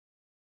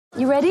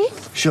You ready?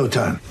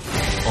 Showtime.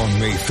 On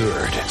May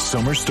 3rd,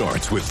 summer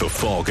starts with The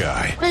Fall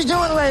Guy. Let's do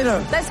it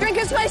later. Let's drink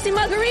a spicy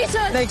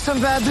margarita. Make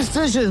some bad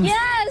decisions.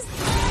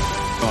 Yes.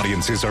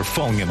 Audiences are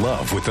falling in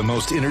love with the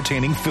most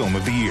entertaining film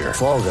of the year.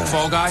 Fall Guy.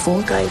 Fall Guy?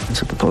 Fall guy.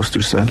 That's what the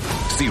poster said.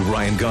 See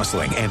Ryan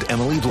Gosling and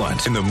Emily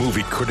Blunt in the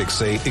movie critics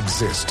say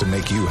exists to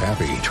make you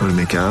happy. Trying to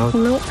make it out?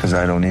 Nope. Because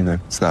I don't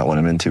either. It's not what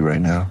I'm into right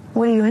now.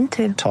 What are you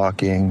into?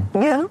 Talking.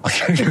 Yeah.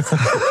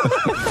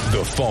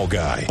 The Fall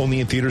Guy.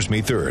 Only in theaters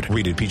May 3rd.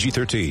 Rated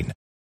PG-13.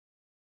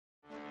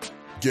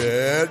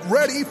 Get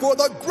ready for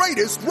the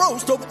greatest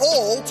roast of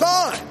all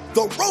time.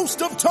 The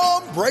Roast of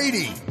Tom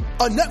Brady.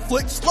 A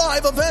Netflix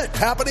live event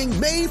happening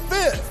May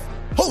 5th.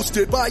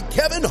 Hosted by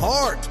Kevin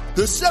Hart.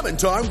 The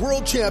 7-time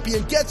world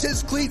champion gets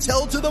his cleats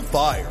held to the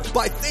fire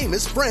by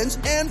famous friends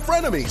and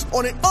frenemies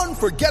on an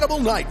unforgettable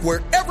night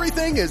where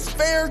everything is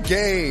fair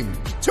game.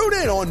 Tune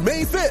in on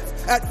May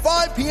 5th at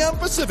 5 p.m.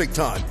 Pacific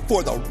time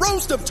for the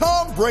Roast of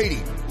Tom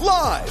Brady.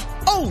 Live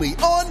only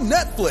on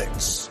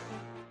Netflix.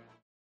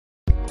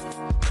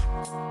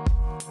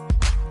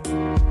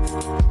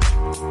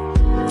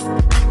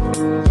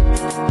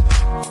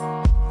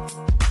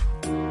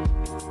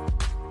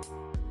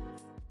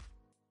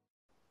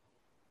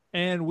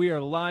 And we are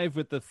live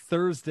with the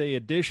Thursday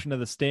edition of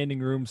the Standing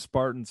Room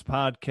Spartans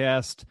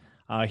podcast.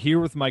 Here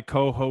with my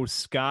co-host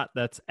Scott.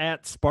 That's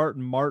at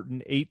Spartan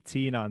Martin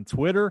 18 on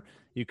Twitter.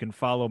 You can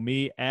follow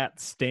me at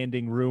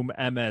Standing Room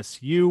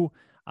MSU.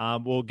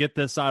 We'll get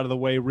this out of the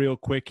way real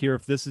quick here.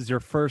 If this is your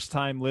first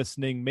time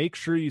listening, make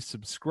sure you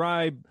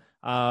subscribe.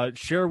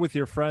 Share with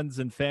your friends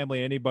and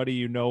family. Anybody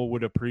you know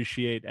would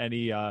appreciate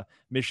any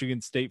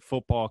Michigan State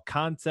football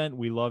content.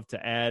 We love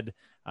to add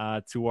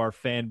to our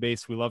fan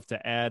base. We love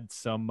to add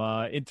some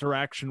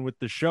interaction with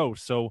the show.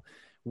 So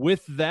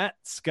with that,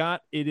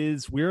 Scott,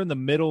 we're in the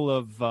middle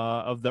of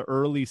the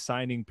early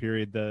signing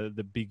period,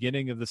 the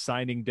beginning of the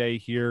signing day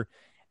here.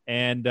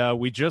 And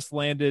we just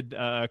landed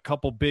a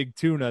couple big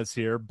tunas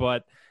here,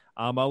 but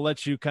I'll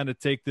let you kind of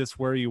take this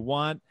where you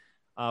want.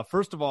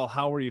 First of all,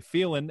 how are you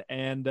feeling?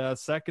 And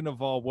second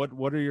of all,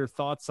 what are your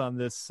thoughts on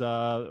this?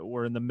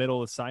 We're in the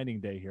middle of signing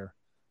day here.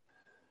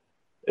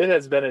 It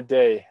has been a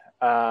day.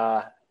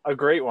 A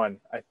great one,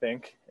 I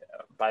think,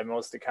 by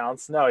most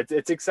accounts. No,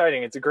 it's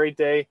exciting. It's a great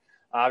day.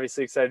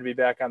 Obviously excited to be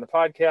back on the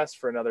podcast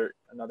for another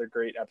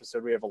great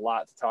episode. We have a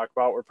lot to talk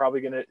about. We're probably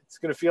it's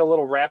going to feel a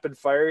little rapid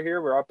fire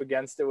here. We're up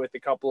against it with a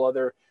couple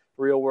other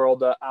real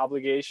world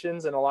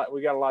obligations and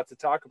we got a lot to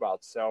talk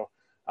about. So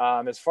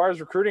as far as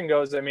recruiting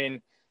goes, I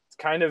mean, it's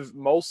kind of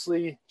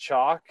mostly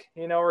chalk.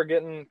 We're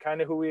getting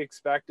kind of who we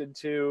expected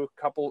to. A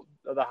couple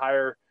of the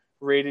higher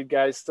rated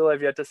guys still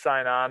have yet to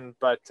sign on,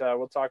 but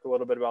we'll talk a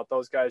little bit about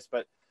those guys.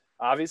 But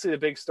obviously the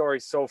big story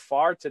so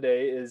far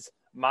today is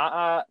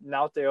Ma'a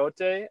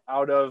Nauteote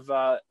out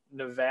of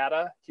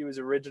Nevada.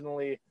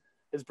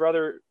 His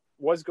brother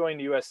was going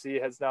to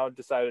USC, has now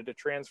decided to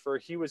transfer.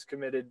 He was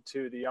committed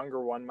to the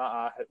younger one.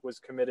 Ma'a was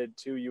committed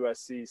to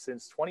USC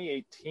since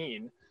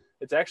 2018.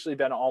 It's actually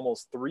been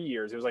almost 3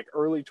 years. It was like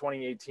early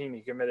 2018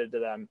 he committed to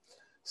them.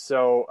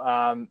 So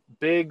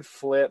big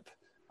flip,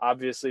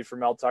 obviously, for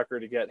Mel Tucker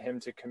to get him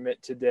to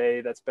commit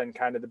today. That's been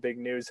kind of the big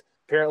news.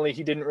 Apparently,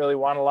 he didn't really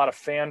want a lot of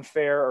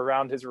fanfare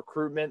around his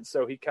recruitment,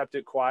 so he kept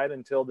it quiet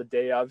until the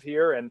day of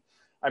here. And,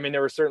 I mean,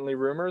 there were certainly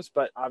rumors,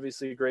 but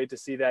obviously great to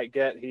see that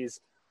get. He's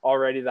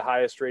already the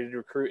highest-rated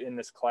recruit in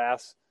this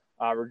class,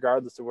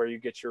 regardless of where you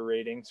get your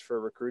ratings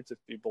for recruits, if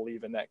you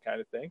believe in that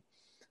kind of thing.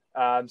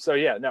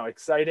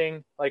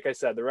 Exciting. Like I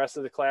said, the rest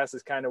of the class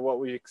is kind of what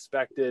we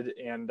expected,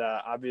 and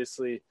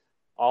obviously,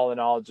 all in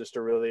all, just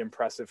a really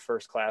impressive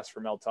first class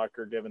for Mel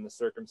Tucker, given the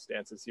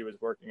circumstances he was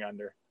working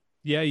under.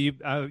 Yeah,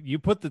 you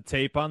put the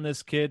tape on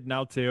this kid,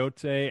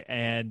 Nauteote,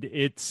 and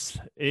it's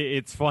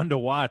fun to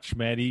watch,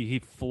 man. He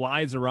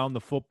flies around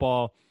the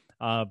football.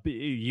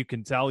 You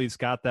can tell he's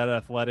got that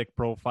athletic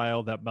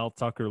profile that Mel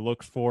Tucker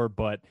looks for,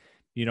 but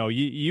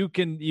you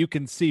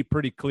can see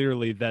pretty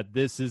clearly that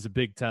this is a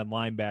Big Ten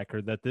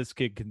linebacker, that this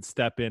kid can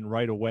step in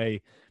right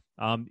away,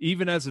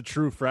 even as a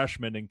true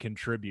freshman, and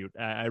contribute.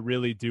 I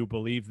really do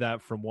believe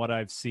that from what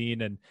I've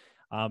seen. And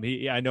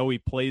I know he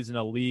plays in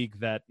a league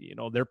that,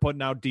 they're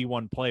putting out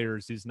D1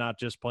 players. He's not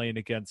just playing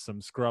against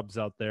some scrubs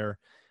out there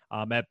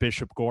at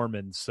Bishop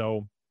Gorman.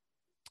 So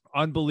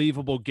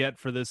unbelievable get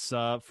for this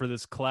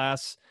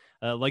class.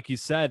 Like you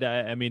said,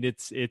 I mean,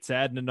 it's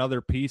adding another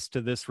piece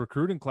to this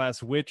recruiting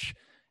class, which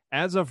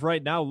as of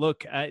right now,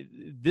 look,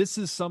 this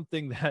is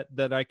something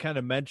that I kind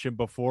of mentioned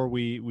before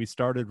we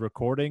started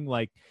recording.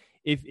 Like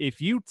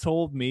if you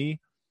told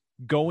me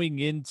going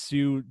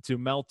into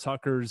Mel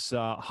Tucker's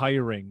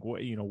hiring,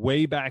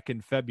 way back in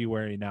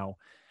February now,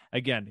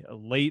 again,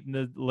 late in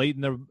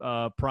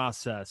the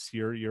process,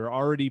 you're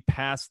already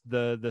past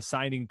the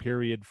signing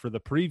period for the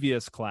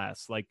previous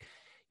class. Like,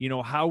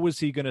 how was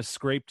he going to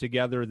scrape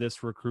together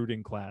this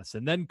recruiting class?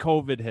 And then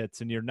COVID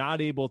hits and you're not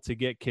able to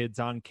get kids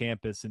on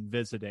campus and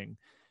visiting.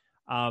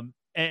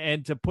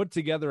 And to put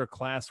together a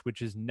class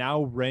which is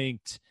now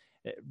ranked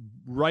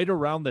right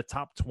around the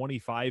top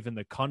 25 in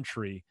the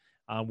country,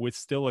 with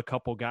still a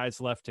couple guys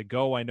left to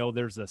go. I know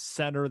there's a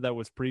center that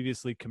was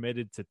previously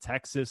committed to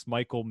Texas,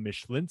 Michael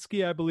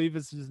Mishlinsky, I believe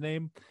is his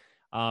name.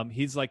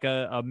 He's like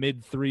a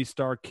mid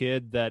 3-star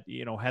kid that,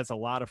 has a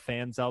lot of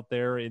fans out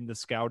there in the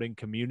scouting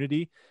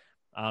community.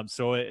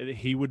 So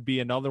he would be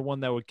another one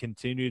that would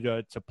continue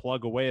to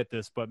plug away at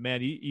this. But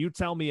man, you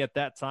tell me at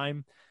that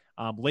time,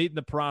 late in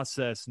the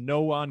process,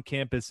 no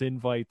on-campus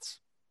invites,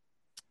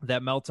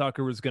 that Mel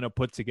Tucker was going to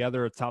put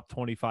together a top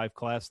 25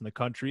 class in the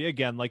country.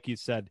 Again, like you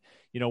said,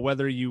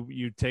 whether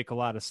you take a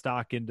lot of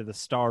stock into the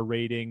star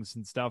ratings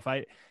and stuff,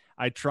 I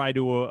try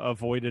to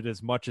avoid it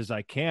as much as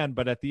I can.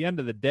 But at the end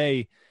of the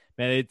day,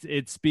 man,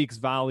 it speaks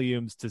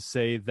volumes to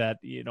say that,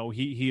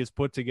 he has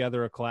put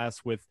together a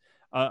class with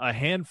a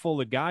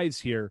handful of guys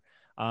here.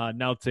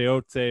 Now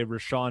Teote,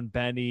 Rashawn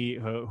Benny,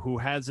 who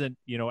hasn't,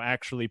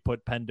 actually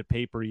put pen to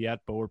paper yet,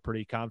 but we're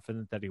pretty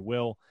confident that he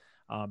will.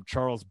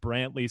 Charles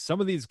Brantley,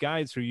 some of these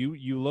guys who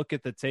you look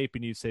at the tape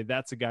and you say,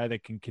 that's a guy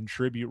that can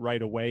contribute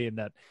right away. And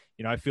that,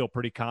 I feel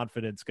pretty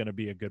confident is going to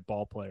be a good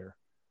ball player.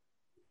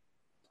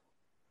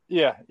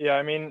 Yeah.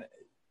 I mean,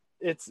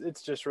 it's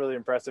just really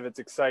impressive. It's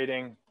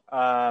exciting.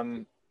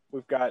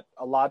 We've got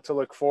a lot to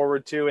look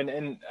forward to.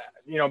 And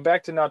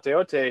back to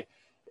Nateote,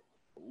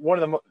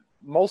 one of the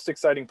most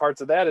exciting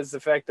parts of that is the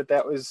fact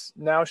that was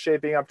now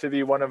shaping up to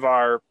be one of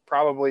our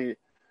probably,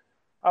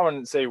 I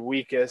wouldn't say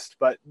weakest,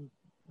 but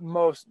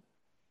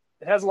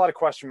it has a lot of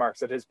question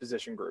marks at his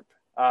position group.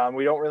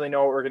 We don't really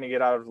know what we're going to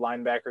get out of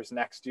linebackers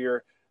next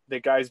year. The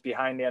guys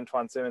behind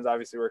Antwon Simmons,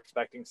 obviously we're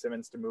expecting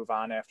Simmons to move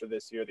on after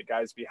this year. The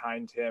guys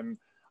behind him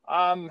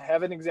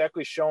haven't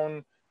exactly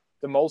shown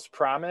the most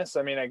promise.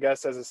 I mean, I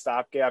guess as a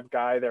stopgap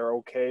guy, they're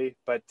okay,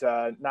 but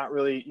not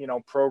really,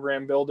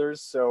 program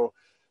builders. So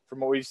from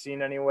what we've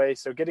seen anyway,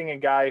 so getting a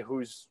guy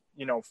who's,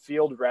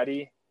 field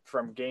ready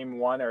from game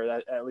one, or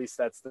at least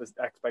that's the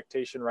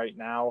expectation right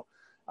now,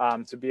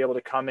 to be able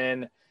to come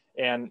in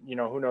and,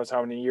 who knows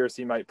how many years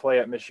he might play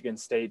at Michigan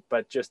State,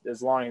 but just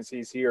as long as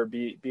he's here,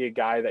 be a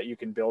guy that you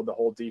can build the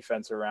whole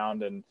defense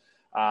around. And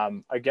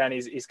again,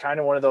 he's kind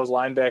of one of those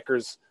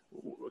linebackers,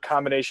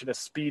 combination of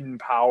speed and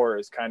power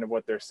is kind of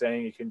what they're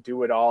saying. He can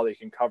do it all. He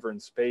can cover in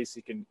space.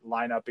 He can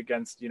line up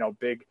against,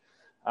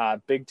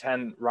 Big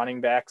Ten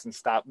running backs and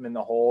stop them in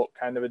the hole,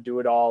 kind of a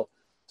do-it-all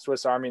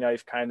Swiss Army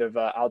knife kind of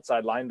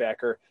outside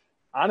linebacker.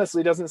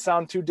 Honestly, doesn't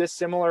sound too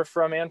dissimilar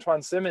from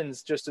Antwon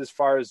Simmons, just as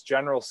far as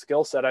general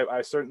skill set.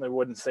 I certainly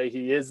wouldn't say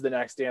he is the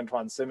next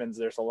Antwon Simmons.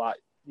 There's a lot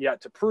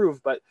yet to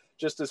prove, but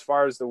just as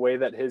far as the way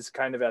that his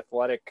kind of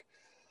athletic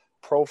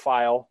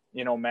profile,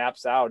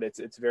 maps out, it's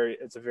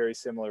a very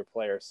similar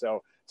player.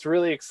 So it's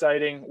really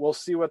exciting. We'll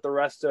see what the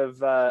rest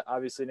of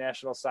obviously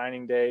National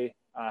Signing Day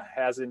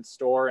has in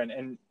store.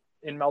 And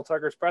in Mel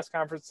Tucker's press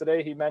conference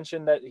today, he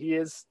mentioned that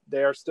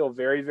they are still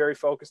very, very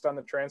focused on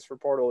the transfer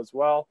portal as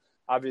well.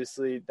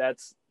 Obviously,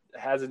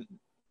 hasn't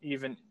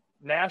even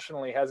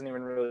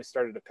really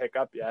started to pick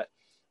up yet.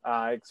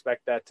 I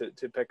expect that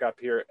to pick up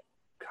here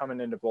coming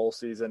into bowl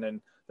season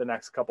and the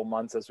next couple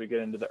months as we get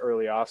into the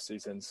early off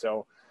season.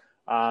 So,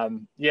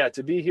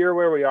 to be here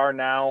where we are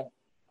now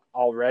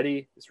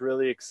already is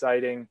really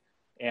exciting,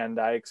 and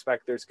I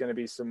expect there's going to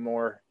be some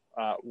more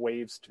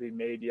waves to be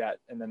made yet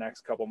in the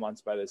next couple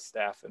months by this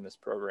staff and this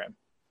program.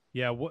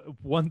 Yeah,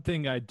 one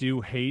thing I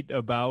do hate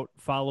about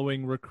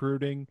following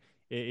recruiting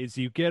is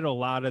you get a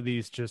lot of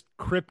these just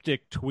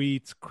cryptic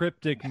tweets,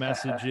 cryptic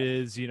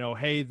messages,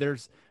 hey,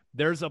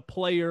 there's a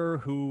player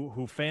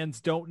who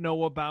fans don't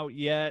know about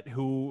yet,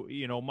 who,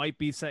 might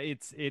be,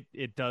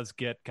 it does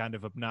get kind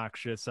of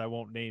obnoxious. I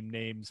won't name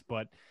names,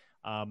 but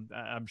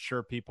I'm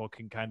sure people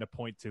can kind of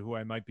point to who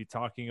I might be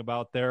talking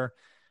about there.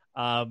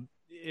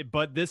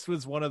 But this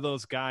was one of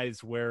those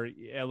guys where,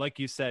 like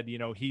you said,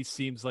 he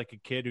seems like a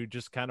kid who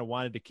just kind of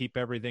wanted to keep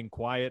everything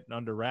quiet and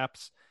under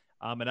wraps.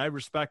 And I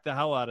respect the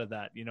hell out of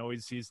that.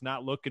 He's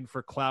not looking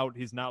for clout.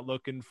 He's not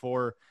looking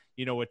for,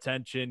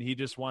 attention. He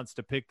just wants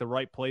to pick the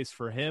right place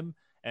for him,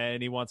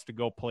 and he wants to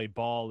go play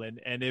ball.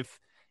 And if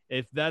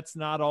that's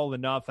not all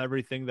enough,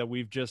 everything that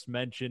we've just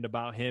mentioned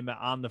about him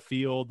on the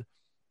field,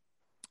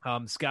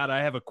 Scott,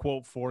 I have a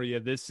quote for you.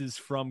 This is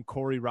from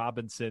Corey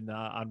Robinson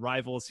on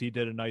Rivals. He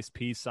did a nice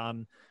piece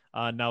on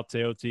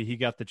Nateote. He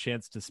got the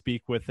chance to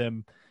speak with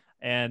him.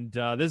 And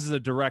this is a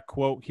direct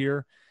quote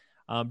here.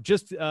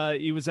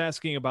 He was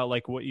asking about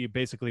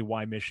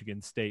why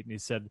Michigan State. And he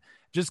said,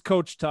 just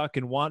Coach Tuck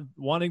and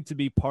wanting to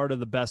be part of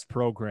the best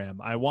program.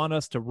 I want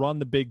us to run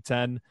the Big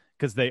Ten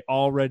because they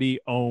already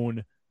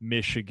own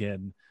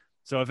Michigan.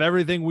 So if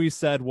everything we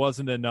said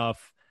wasn't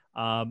enough,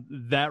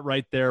 that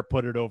right there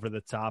put it over the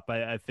top.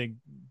 I think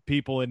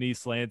people in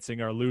East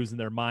Lansing are losing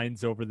their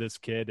minds over this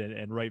kid,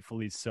 and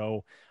rightfully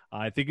so.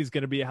 I think he's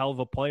going to be a hell of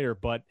a player,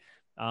 but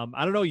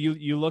I don't know.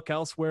 You look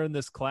elsewhere in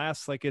this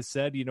class, like I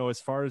said,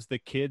 as far as the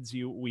kids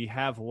we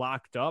have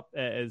locked up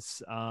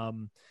as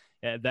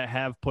that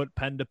have put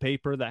pen to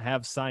paper, that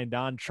have signed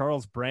on.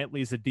 Charles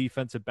Brantley is a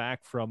defensive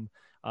back from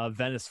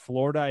Venice,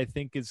 Florida. I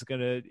think is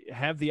going to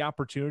have the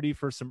opportunity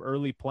for some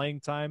early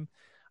playing time.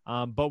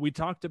 But we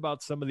talked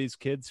about some of these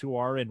kids who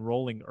are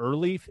enrolling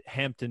early.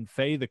 Hampton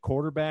Fay, the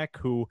quarterback,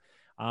 who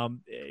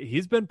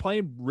He's been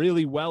playing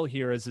really well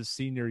here as his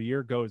senior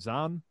year goes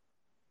on.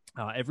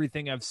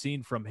 Everything I've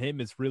seen from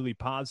him is really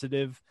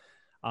positive.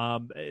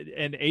 And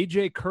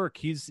AJ Kirk,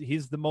 he's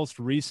the most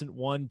recent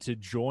one to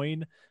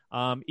join.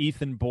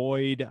 Ethan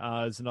Boyd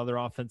is another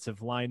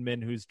offensive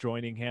lineman who's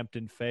joining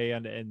Hampton Fay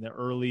and the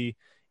early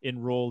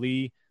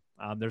enrollee.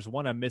 There's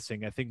one I'm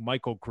missing. I think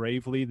Michael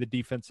Gravely, the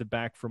defensive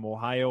back from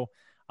Ohio.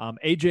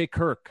 AJ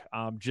Kirk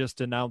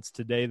just announced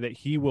today that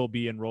he will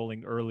be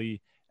enrolling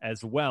early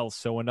as well.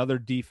 So another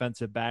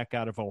defensive back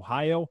out of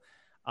Ohio.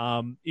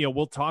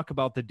 We'll talk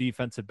about the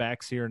defensive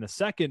backs here in a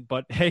second,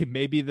 but hey,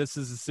 maybe this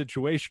is a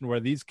situation where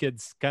these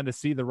kids kind of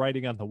see the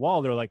writing on the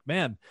wall. They're like,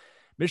 man,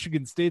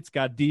 Michigan State's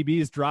got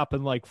DBs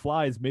dropping like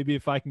flies. Maybe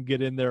if I can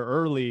get in there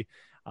early,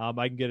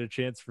 I can get a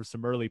chance for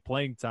some early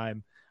playing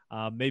time.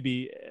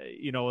 Maybe,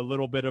 a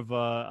little bit of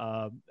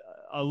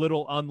a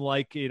little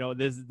unlike,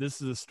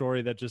 this is a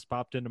story that just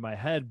popped into my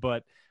head,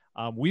 but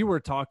we were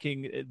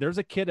talking, there's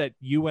a kid at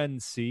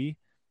UNC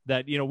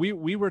that,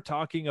 we were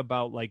talking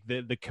about like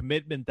the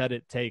commitment that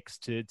it takes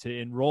to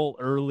enroll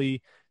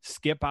early,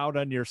 skip out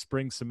on your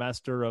spring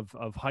semester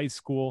of high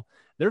school.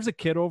 There's a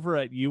kid over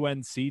at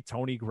UNC,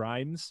 Tony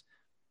Grimes.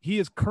 He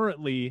is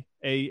currently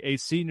a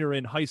senior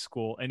in high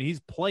school, and he's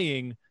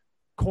playing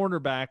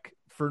cornerback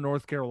for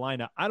North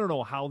Carolina. I don't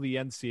know how the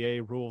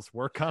NCAA rules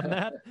work on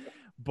that,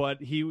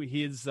 but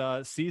his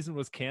season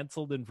was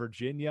canceled in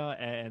Virginia,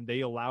 and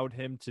they allowed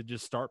him to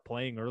just start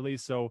playing early.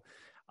 So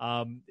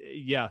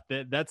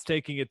that's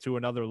taking it to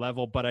another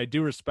level, but I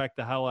do respect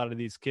the hell out of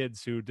these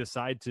kids who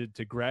decide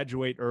to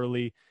graduate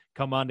early,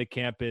 come onto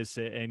campus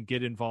and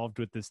get involved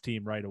with this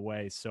team right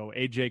away. So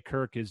AJ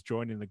Kirk is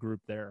joining the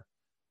group there.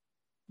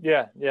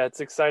 Yeah,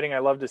 it's exciting. I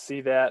love to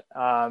see that.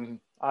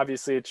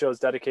 Obviously it shows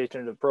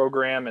dedication to the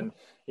program. And,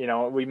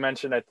 we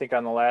mentioned, I think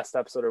on the last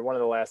episode or one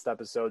of the last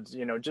episodes,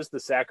 just the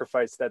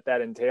sacrifice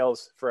that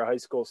entails for a high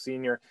school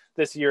senior.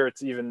 This year,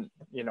 it's even,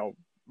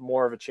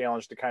 more of a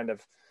challenge to kind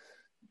of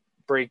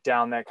break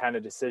down that kind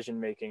of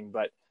decision-making.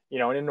 But,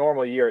 in a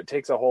normal year, it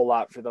takes a whole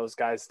lot for those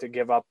guys to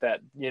give up that,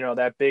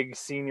 that big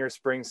senior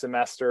spring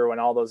semester when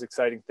all those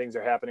exciting things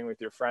are happening with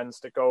your friends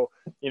to go,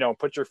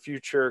 put your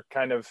future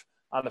kind of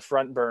on the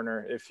front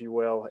burner, if you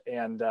will,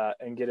 and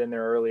get in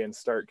there early and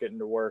start getting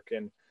to work.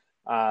 And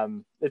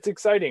it's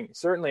exciting,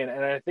 certainly. And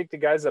I think the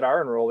guys that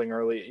are enrolling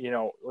early,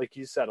 like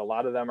you said, a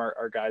lot of them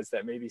are guys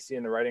that maybe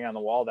seeing the writing on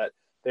the wall that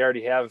they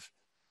already have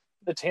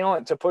the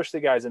talent to push the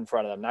guys in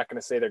front of them. Not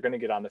going to say they're going to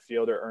get on the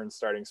field or earn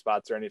starting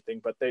spots or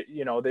anything, but they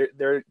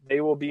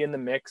will be in the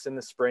mix in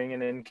the spring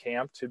and in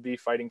camp to be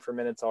fighting for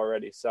minutes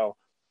already. So,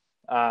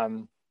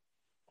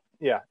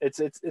 it's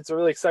a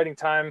really exciting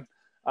time.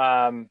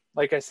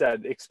 Like I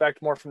said,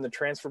 expect more from the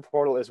transfer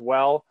portal as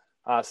well.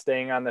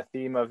 Staying on the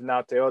theme of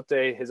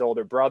Nateote, his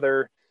older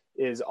brother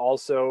is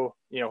also,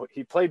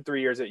 he played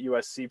 3 years at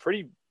USC,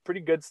 pretty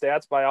good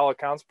stats by all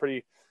accounts,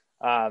 pretty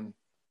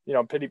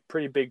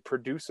big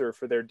producer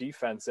for their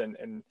defense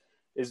and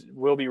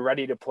will be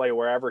ready to play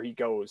wherever he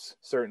goes,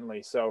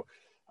 certainly. So,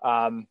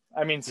 some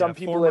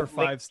people, former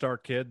 5-star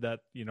kid that,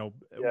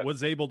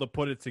 was able to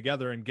put it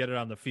together and get it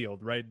on the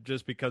field, right?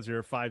 Just because you're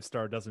a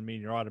 5-star doesn't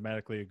mean you're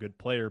automatically a good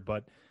player,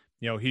 but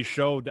he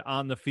showed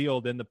on the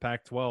field in the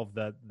Pac-12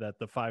 that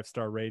the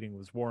 5-star rating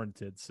was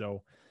warranted.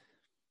 So,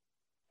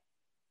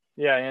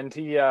 yeah. And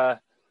he,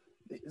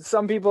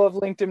 some people have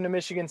linked him to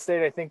Michigan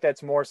State. I think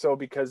that's more so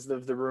because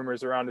of the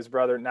rumors around his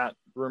brother, not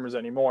rumors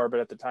anymore, but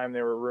at the time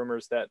there were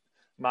rumors that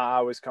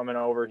Ma'a was coming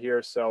over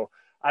here. So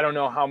I don't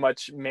know how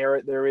much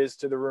merit there is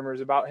to the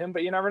rumors about him,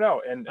 but you never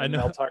know. And I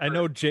know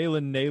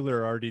Jalen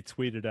Naylor already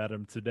tweeted at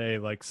him today,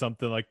 like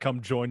something like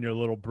 "come join your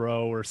little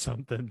bro" or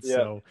something. Yeah.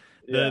 So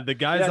the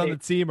guys on the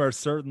team are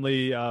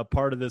certainly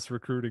part of this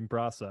recruiting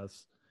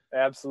process.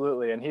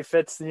 Absolutely, and he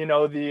fits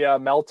the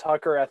Mel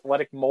Tucker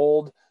athletic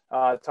mold.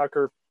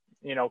 Tucker,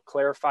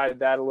 clarified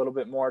that a little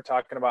bit more,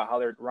 talking about how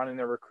they're running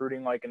their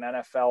recruiting like an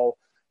NFL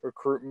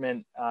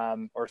recruitment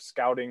or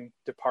scouting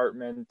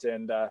department,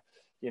 and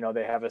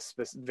they have a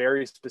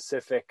very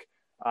specific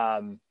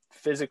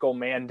physical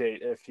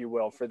mandate, if you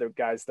will, for the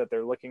guys that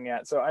they're looking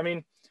at. So,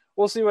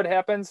 we'll see what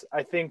happens.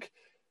 I think,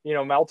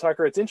 Mel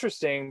Tucker, it's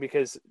interesting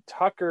because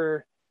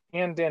Tucker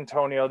and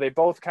D'Antonio, they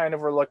both kind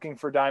of were looking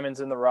for diamonds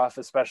in the rough,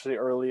 especially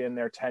early in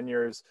their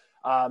tenures.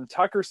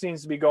 Tucker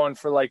seems to be going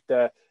for like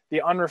the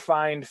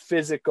unrefined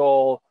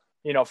physical,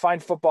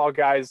 find football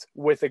guys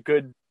with a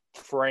good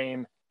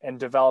frame and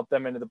develop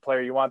them into the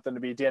player you want them to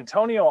be.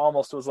 D'Antonio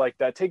almost was like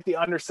that. Take the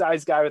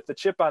undersized guy with the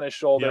chip on his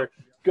shoulder,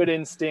 good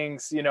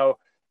instincts,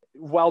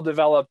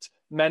 well-developed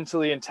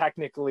mentally and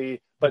technically,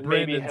 but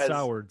maybe has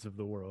Sowards of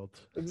the world.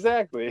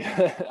 Exactly.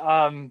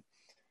 So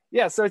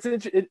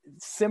it's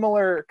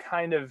similar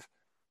kind of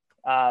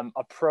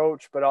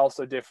approach, but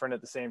also different at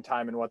the same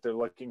time in what they're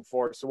looking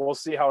for. So we'll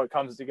see how it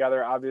comes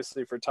together.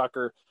 Obviously for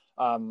Tucker,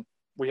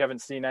 we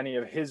haven't seen any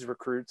of his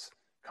recruits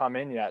come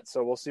in yet.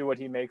 So we'll see what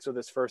he makes with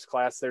his first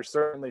class. There's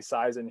certainly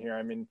size in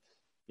here.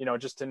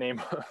 Just to name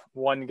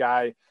one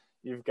guy,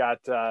 you've got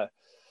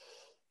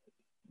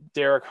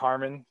Derek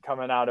Harmon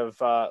coming out of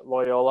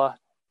Loyola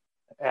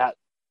at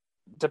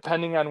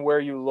depending on where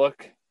you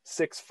look,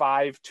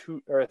 6'5",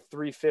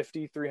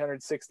 350,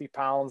 360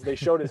 pounds. They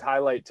showed his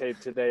highlight tape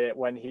today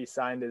when he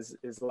signed his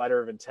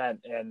letter of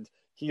intent, and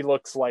he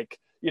looks like,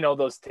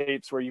 those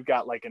tapes where you've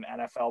got like an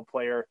NFL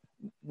player,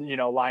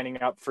 lining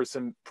up for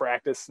some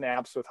practice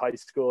snaps with high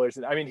schoolers.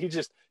 I mean,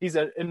 he's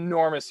an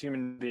enormous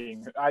human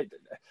being.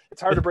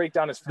 It's hard to break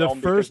down his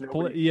film.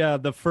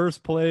 The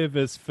first play of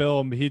his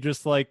film, he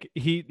just like,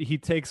 he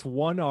takes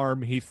one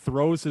arm, he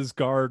throws his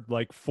guard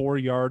like 4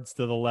 yards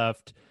to the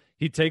left.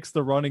 He takes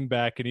the running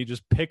back and he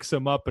just picks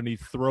him up and he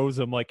throws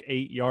him like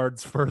 8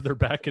 yards further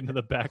back into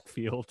the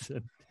backfield.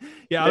 And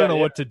I don't know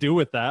what to do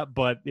with that,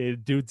 but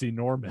dude's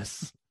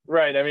enormous.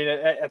 Right. I mean,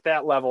 at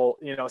that level,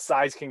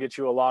 size can get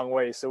you a long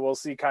way. So we'll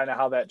see kind of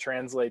how that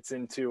translates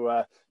into,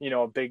 a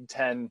Big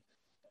Ten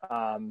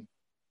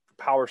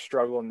power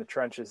struggle in the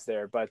trenches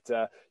there. But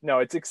no,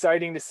 it's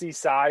exciting to see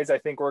size. I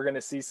think we're going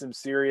to see some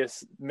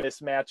serious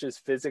mismatches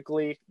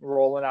physically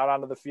rolling out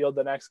onto the field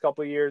the next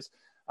couple of years.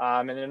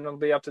 And then it'll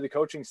be up to the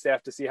coaching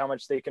staff to see how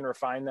much they can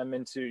refine them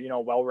into,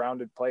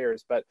 well-rounded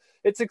players. But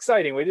it's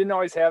exciting. We didn't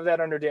always have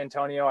that under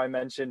D'Antonio. I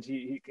mentioned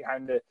he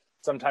kind of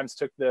sometimes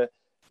took the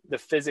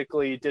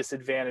physically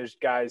disadvantaged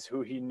guys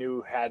who he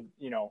knew had,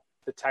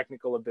 the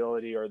technical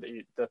ability or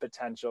the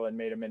potential and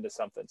made them into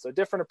something. So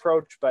different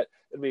approach, but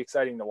it'll be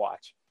exciting to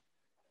watch.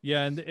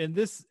 Yeah. And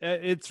this,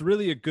 it's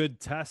really a good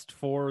test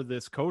for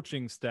this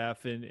coaching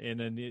staff in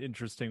an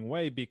interesting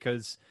way,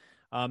 because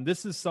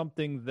this is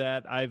something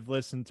that I've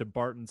listened to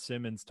Barton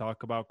Simmons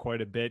talk about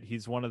quite a bit.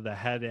 He's one of the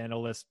head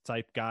analyst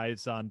type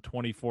guys on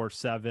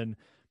 24/7.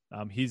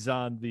 He's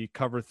on the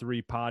Cover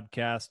 3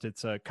 podcast.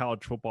 It's a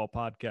college football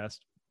podcast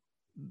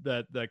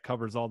that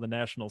covers all the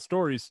national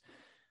stories.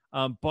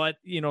 But,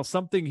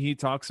 something he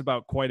talks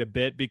about quite a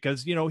bit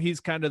because, he's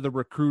kind of the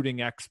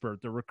recruiting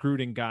expert, the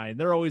recruiting guy. And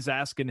they're always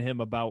asking him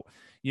about,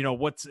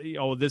 what's,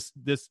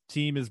 this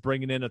team is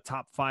bringing in a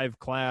top 5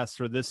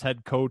 class, or this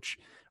head coach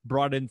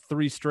brought in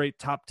 3 straight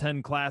top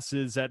 10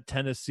 classes at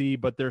Tennessee,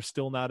 but they're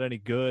still not any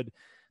good.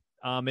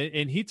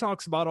 And he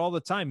talks about all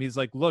the time. He's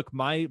like, look,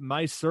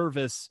 my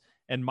service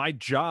and my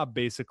job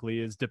basically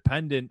is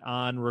dependent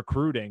on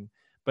recruiting.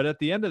 But at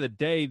the end of the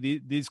day,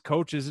 these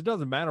coaches, it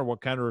doesn't matter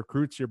what kind of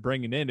recruits you're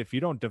bringing in if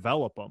you don't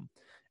develop them.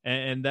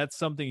 And that's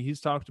something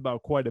he's talked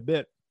about quite a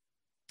bit.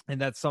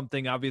 And that's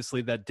something,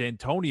 obviously, that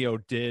D'Antonio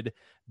did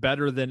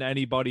better than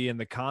anybody in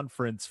the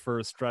conference for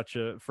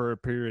a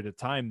period of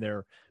time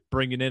there,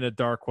 bringing in a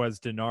Darqueze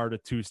Dennard, a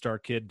 2-star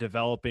kid,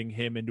 developing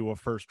him into a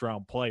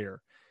first-round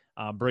player,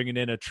 bringing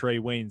in a Trey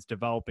Waynes,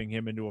 developing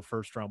him into a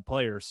first-round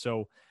player.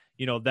 So,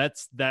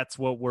 that's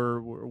what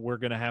we're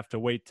going to have to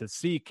wait to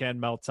see.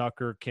 Can Mel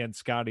Tucker, can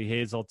Scotty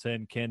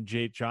Hazelton, can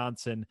Jake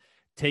Johnson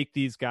take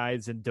these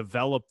guys and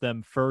develop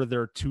them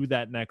further to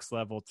that next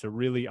level to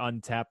really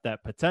untap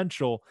that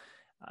potential?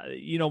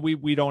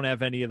 We don't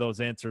have any of those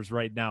answers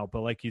right now,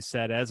 but like you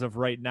said, as of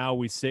right now,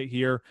 we sit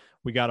here,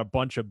 we got a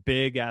bunch of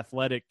big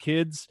athletic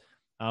kids,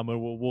 and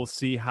we'll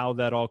see how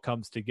that all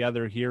comes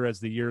together here as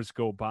the years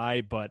go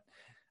by. But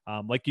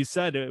like you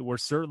said, we're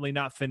certainly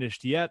not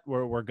finished yet.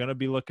 We're going to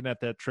be looking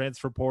at that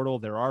transfer portal.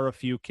 There are a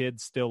few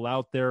kids still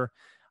out there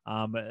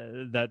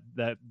that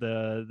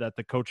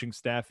the coaching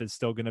staff is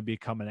still going to be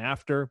coming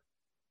after.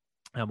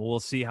 We'll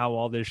see how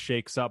all this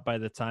shakes up by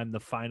the time the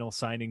final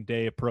signing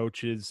day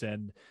approaches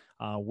and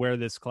where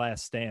this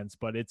class stands.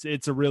 But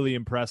it's a really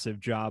impressive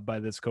job by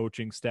this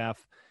coaching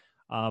staff.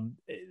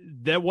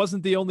 That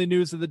wasn't the only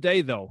news of the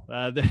day, though.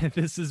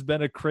 This has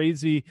been a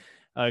crazy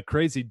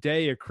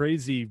day, a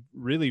crazy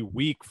really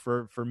week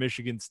for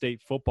Michigan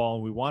State football,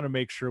 and we want to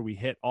make sure we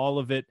hit all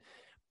of it.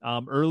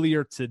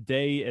 Earlier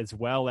today as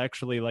well,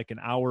 actually like an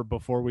hour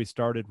before we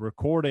started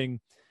recording,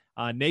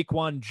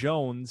 Naquan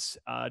Jones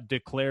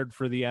declared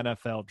for the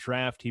NFL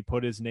draft. He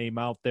put his name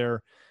out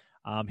there.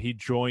 He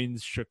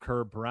joins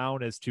Shakur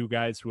Brown as 2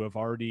 guys who have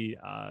already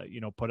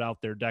put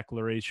out their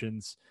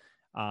declarations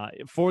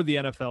for the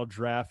NFL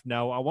draft.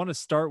 Now I want to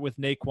start with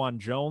Naquan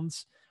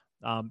Jones.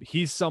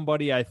 He's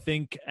somebody I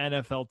think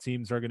NFL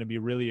teams are going to be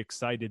really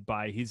excited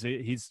by.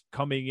 He's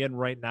coming in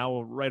right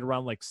now right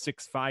around like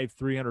 6'5",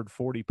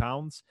 340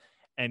 pounds,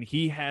 and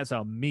he has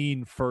a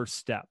mean first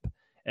step.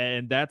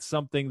 And that's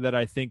something that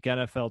I think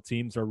NFL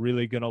teams are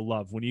really going to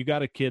love. When you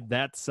got a kid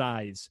that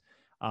size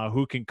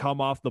who can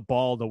come off the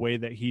ball the way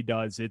that he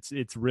does,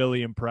 it's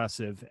really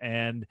impressive.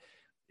 And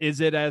is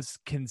it as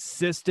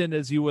consistent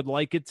as you would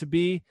like it to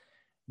be?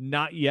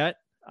 Not yet.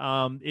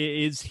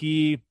 Is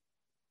he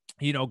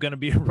going to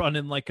be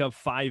running like a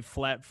 5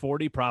 flat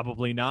 40?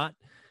 Probably not.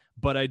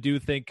 But I do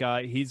think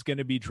he's going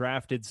to be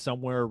drafted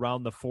somewhere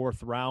around the 4th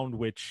round,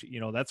 which,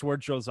 that's where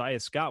Josiah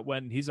Scott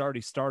went. He's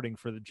already starting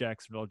for the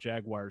Jacksonville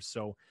Jaguars.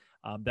 So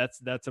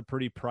that's a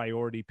pretty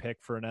priority pick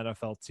for an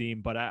NFL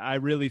team. But I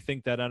really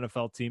think that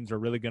NFL teams are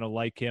really going to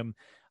like him.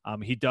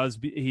 He does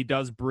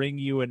bring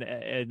you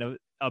an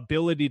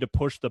ability to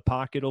push the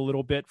pocket a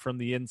little bit from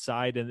the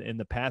inside in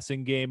the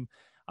passing game.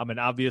 And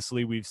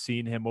obviously we've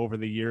seen him over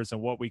the years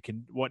and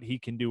what he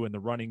can do in the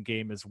running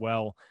game as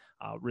well.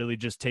 really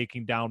just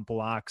taking down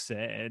blocks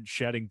and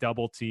shedding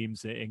double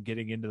teams and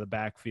getting into the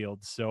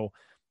backfield. So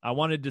I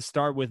wanted to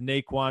start with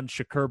Naquan.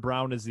 Shakur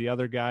Brown is the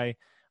other guy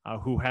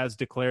who has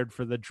declared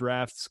for the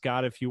draft.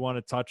 Scott, if you want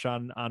to touch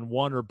on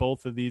one or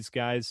both of these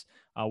guys,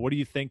 what do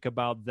you think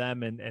about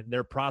them and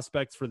their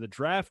prospects for the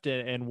draft,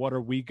 and what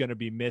are we going to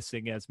be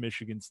missing as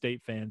Michigan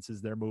State fans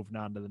as they're moving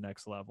on to the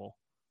next level?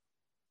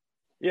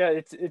 Yeah,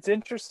 it's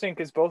interesting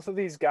because both of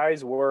these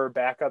guys were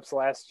backups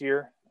last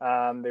year.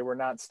 They were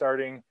not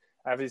starting.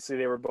 Obviously,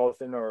 they were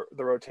both in the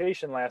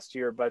rotation last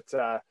year, but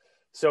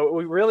so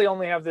we really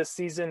only have this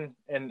season,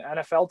 and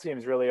NFL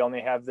teams really only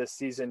have this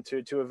season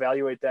to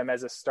evaluate them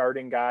as a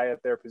starting guy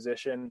at their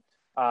position.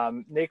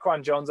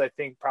 Naquan Jones, I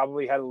think,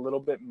 probably had a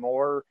little bit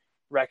more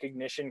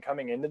recognition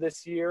coming into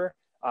this year.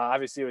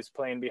 Obviously, he was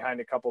playing behind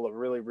a couple of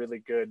really, really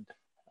good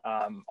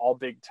all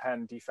Big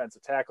Ten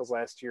defensive tackles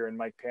last year, and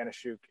Mike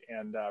Panasiuk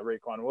and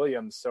Raequan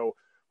Williams. So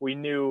we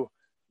knew,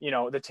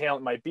 the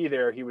talent might be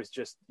there. He was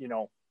just,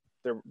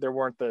 there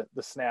weren't the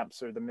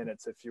snaps or the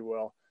minutes, if you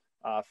will,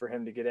 for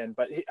him to get in.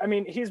 But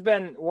he's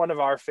been one of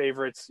our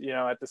favorites,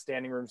 at the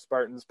Standing Room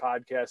Spartans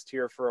podcast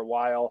here for a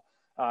while.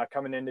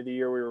 Coming into the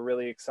year, we were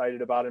really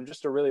excited about him.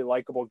 Just a really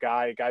likable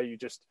guy, a guy you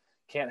just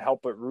can't help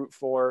but root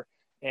for.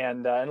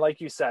 And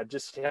like you said,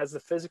 just has the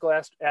physical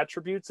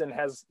attributes and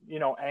has,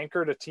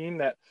 anchored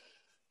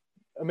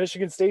a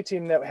Michigan State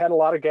team that had a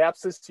lot of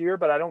gaps this year,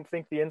 but I don't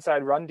think the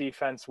inside run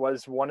defense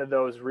was one of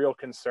those real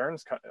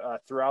concerns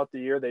throughout the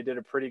year. They did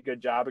a pretty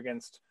good job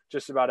against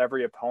just about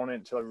every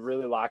opponent to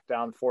really lock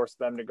down, force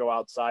them to go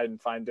outside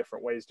and find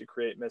different ways to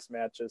create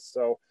mismatches.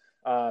 So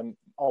a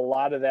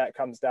lot of that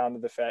comes down to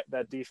the fact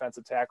that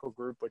defensive tackle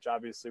group, which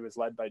obviously was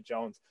led by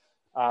Jones.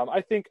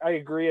 I think I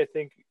agree. I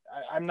think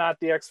I'm not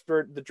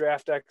the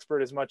draft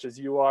expert as much as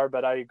you are,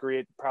 but I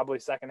agree probably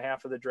second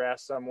half of the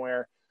draft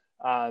somewhere.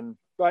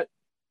 But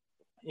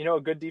a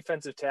good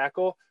defensive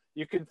tackle,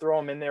 you can throw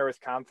him in there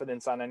with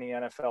confidence on any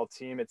NFL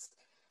team.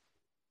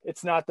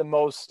 It's not the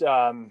most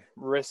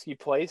risky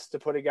place to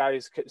put a guy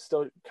who's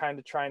still kind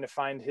of trying to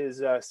find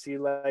his sea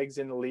legs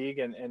in the league.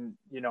 And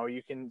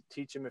you can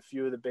teach him a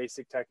few of the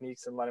basic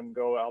techniques and let him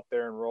go out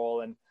there and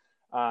roll. And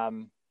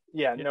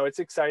it's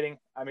exciting.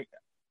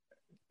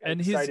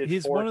 And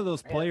he's one of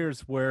those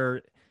players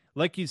where,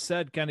 like you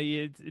said, kind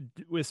of,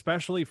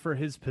 especially for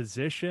his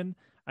position,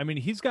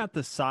 he's got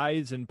the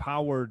size and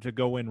power to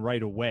go in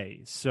right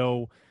away.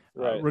 So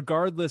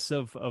regardless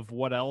of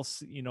what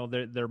else,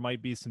 there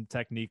might be some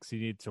techniques he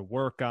needs to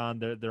work on.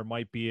 There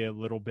might be a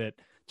little bit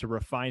to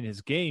refine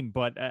his game,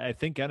 but I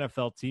think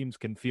NFL teams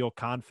can feel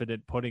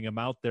confident putting him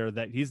out there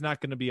that he's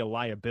not going to be a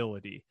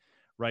liability,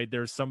 right?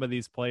 There's some of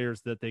these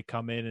players that they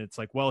come in and it's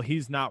like, well,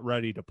 he's not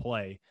ready to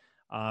play.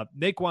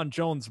 Naquan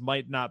Jones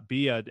might not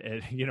be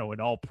an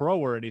all pro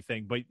or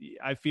anything, but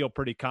I feel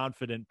pretty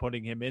confident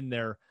putting him in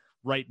there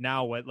right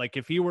now. Like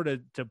if he were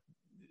to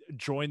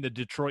join the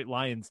Detroit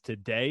Lions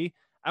today,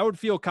 I would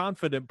feel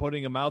confident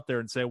putting him out there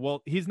and say,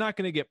 well, he's not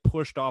going to get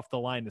pushed off the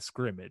line of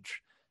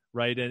scrimmage.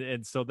 Right.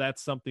 And so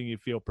that's something you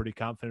feel pretty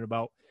confident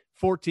about.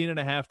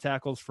 14.5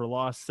 tackles for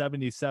loss,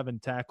 77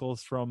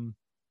 tackles from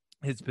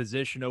his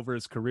position over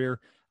his career.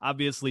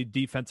 Obviously,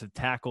 defensive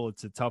tackle,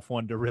 it's a tough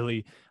one to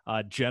really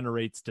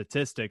generate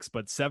statistics,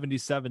 but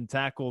 77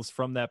 tackles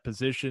from that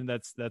position,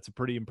 that's a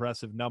pretty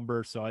impressive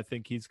number. So I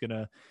think he's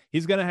gonna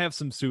have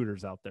some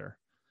suitors out there.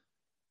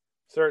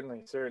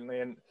 Certainly.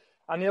 And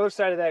on the other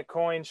side of that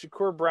coin,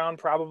 Shakur Brown,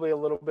 probably a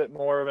little bit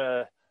more of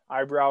a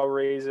eyebrow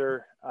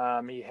raiser.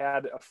 He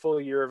had a full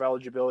year of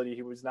eligibility.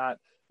 He was not,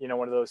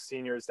 one of those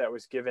seniors that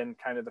was given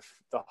kind of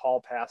the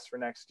hall pass for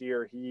next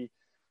year. He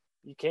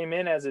came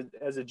in as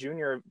a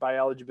junior by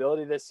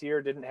eligibility this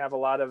year, didn't have a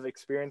lot of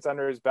experience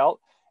under his belt,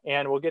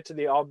 and we'll get to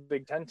the all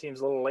Big Ten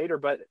teams a little later,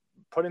 but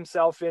put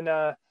himself in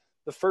the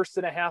first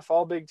and a half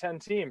all Big Ten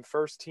team,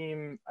 first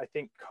team, I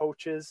think,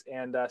 coaches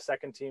and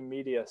second team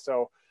media.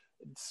 So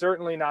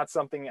certainly not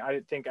something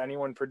I think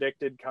anyone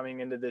predicted coming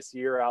into this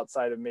year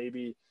outside of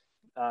maybe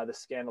the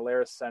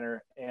Scandalaris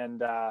Center.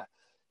 And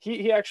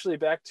he actually,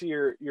 back to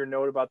your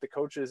note about the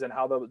coaches and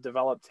how they'll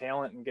develop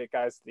talent and get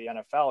guys to the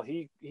NFL.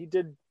 He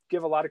did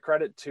give a lot of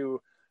credit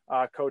to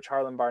Coach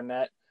Harlan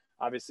Barnett,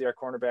 obviously our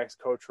cornerbacks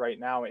coach right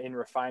now, in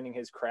refining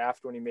his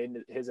craft when he made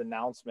his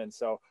announcement.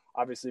 So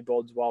obviously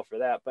bodes well for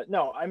that. But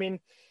no,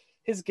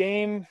 his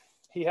game,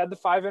 he had the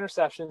 5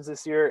 interceptions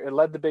this year. It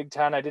led the Big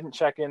Ten. I didn't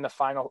check in the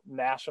final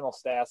national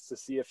stats to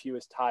see if he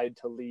was tied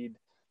to lead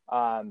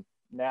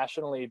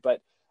nationally, but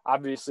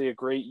obviously a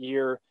great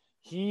year.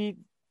 He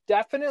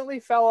definitely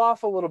fell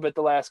off a little bit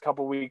the last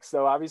couple weeks,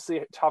 though.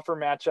 Obviously tougher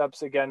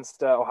matchups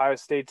against Ohio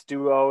State's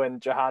duo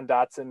and Jahan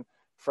Dotson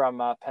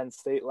from Penn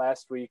State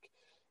last week.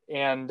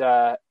 And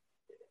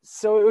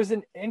so it was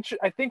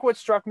I think what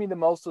struck me the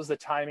most was the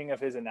timing of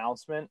his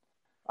announcement.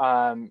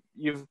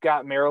 You've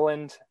got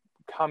Maryland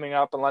coming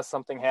up, unless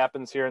something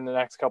happens here in the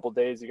next couple of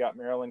days. You got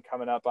Maryland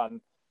coming up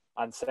on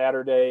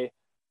Saturday.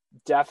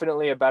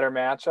 Definitely a better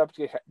matchup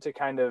to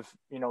kind of,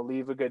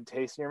 leave a good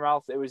taste in your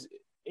mouth. It was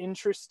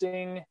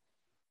interesting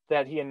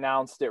that he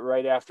announced it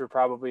right after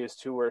probably his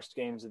 2 worst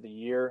games of the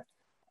year.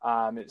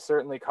 It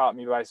certainly caught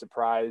me by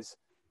surprise.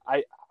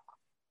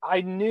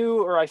 I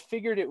knew, or I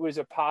figured it was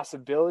a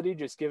possibility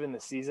just given the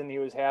season he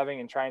was having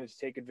and trying to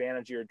take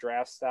advantage of your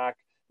draft stock,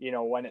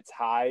 when it's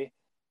high.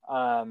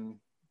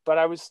 But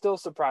I was still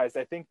surprised.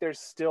 I think there's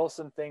still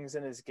some things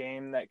in his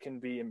game that can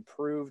be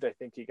improved. I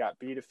think he got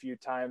beat a few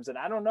times, and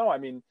I don't know. I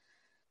mean,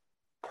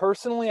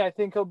 personally, I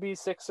think he'll be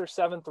 6th or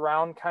 7th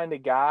round kind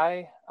of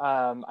guy.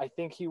 I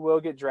think he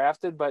will get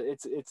drafted, but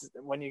it's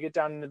when you get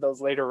down into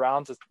those later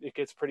rounds, it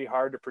gets pretty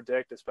hard to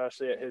predict,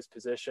 especially at his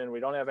position.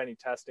 We don't have any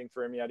testing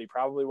for him yet. He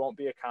probably won't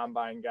be a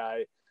combine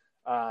guy.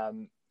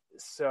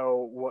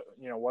 So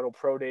what'll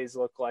pro days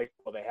look like?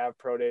 Will they have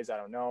pro days? I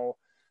don't know.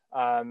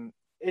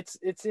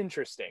 It's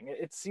interesting.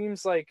 It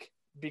seems like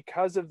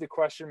because of the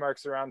question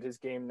marks around his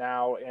game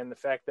now and the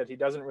fact that he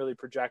doesn't really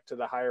project to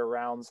the higher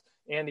rounds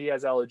and he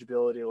has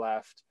eligibility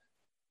left,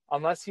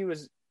 unless he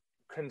was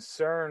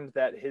concerned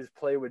that his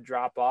play would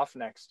drop off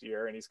next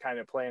year and he's kind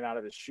of playing out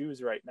of his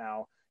shoes right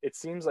now, it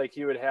seems like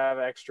he would have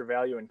extra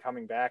value in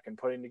coming back and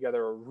putting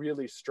together a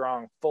really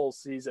strong full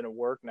season of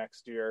work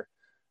next year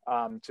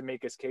to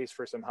make his case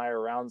for some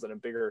higher rounds and a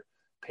bigger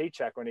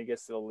paycheck when he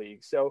gets to the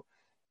league. So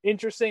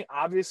interesting.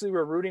 Obviously,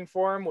 we're rooting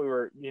for him. We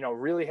were,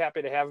 really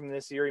happy to have him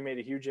this year. He made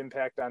a huge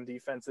impact on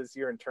defense this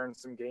year and turned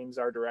some games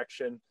our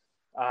direction.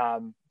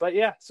 But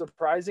yeah,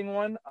 surprising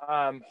one.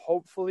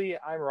 Hopefully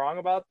I'm wrong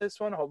about this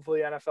one.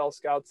 Hopefully NFL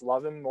scouts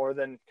love him more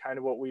than kind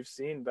of what we've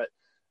seen. But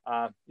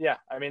yeah,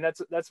 I mean,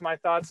 that's my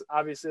thoughts.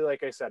 Obviously,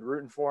 like I said,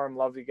 rooting for him,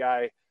 love the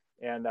guy,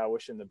 and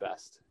wish him the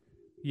best.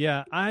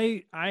 Yeah,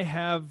 I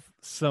have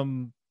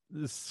some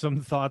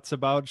thoughts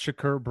about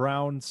Shakur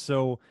Brown.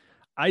 So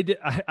I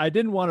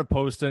didn't want to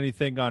post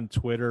anything on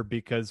Twitter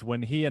because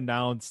when he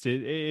announced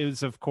it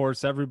is, of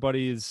course,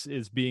 everybody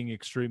is being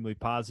extremely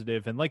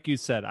positive. And like you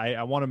said,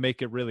 I want to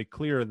make it really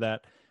clear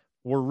that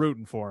we're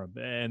rooting for him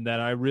and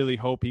that I really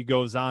hope he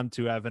goes on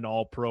to have an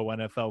all-pro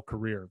NFL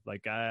career.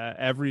 Like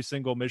every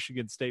single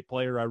Michigan State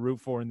player I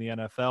root for in the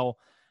NFL.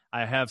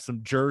 I have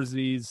some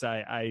jerseys.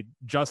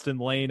 Justin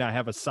Lane, I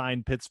have a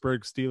signed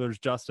Pittsburgh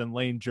Steelers Justin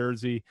Lane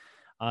jersey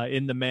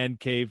in the man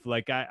cave.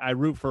 Like I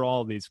root for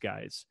all of these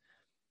guys.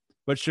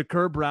 But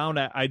Shakur Brown,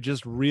 I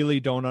just really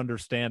don't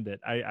understand it.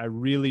 I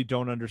really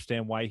don't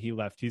understand why he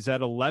left. He's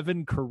had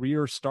 11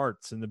 career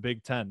starts in the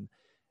Big Ten.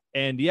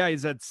 And yeah,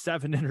 he's had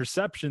 7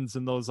 interceptions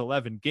in those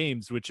 11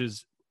 games, which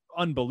is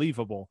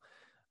unbelievable.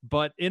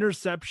 But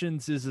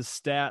interceptions is a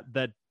stat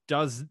that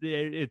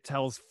it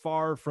tells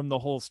far from the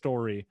whole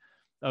story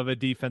of a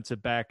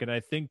defensive back. And I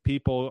think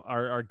people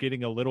are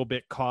getting a little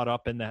bit caught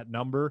up in that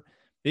number.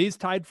 He's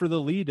tied for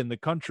the lead in the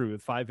country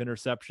with 5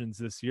 interceptions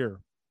this year.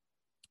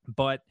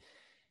 But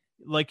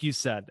like you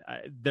said,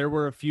 there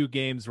were a few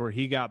games where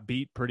he got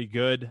beat pretty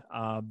good.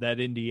 That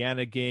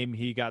Indiana game,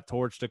 he got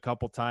torched a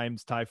couple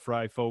times. Ty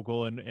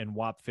Freifogel and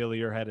Whop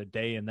Phillier had a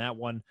day in that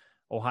one.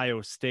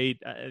 Ohio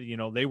State,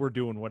 they were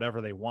doing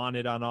whatever they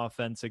wanted on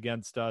offense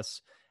against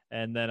us.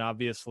 And then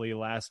obviously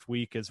last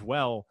week as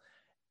well.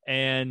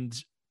 And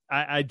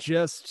I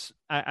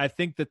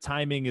think the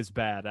timing is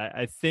bad.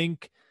 I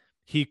think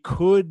he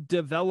could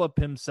develop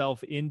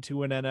himself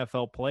into an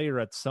NFL player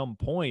at some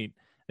point.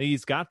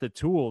 He's got the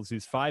tools.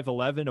 He's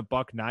 5'11",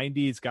 $190.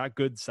 He's got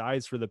good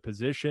size for the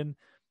position.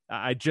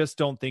 I just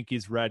don't think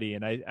he's ready.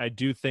 And I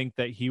do think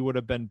that he would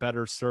have been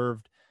better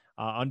served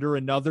under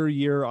another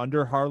year,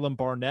 under Harlan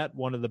Barnett,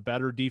 one of the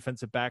better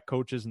defensive back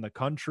coaches in the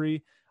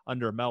country,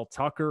 under Mel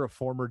Tucker, a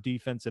former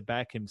defensive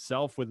back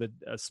himself with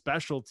a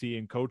specialty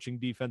in coaching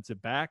defensive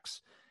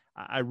backs.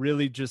 I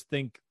really just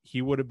think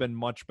he would have been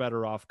much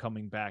better off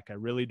coming back. I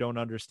really don't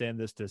understand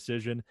this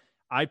decision.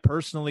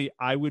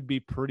 I would be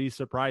pretty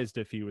surprised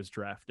if he was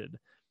drafted.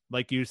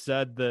 Like you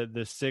said, the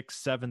 6th,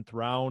 7th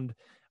round,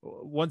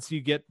 once you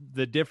get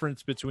the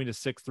difference between a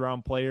 6th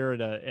round player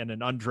and an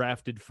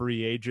undrafted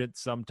free agent,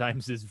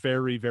 sometimes is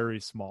very, very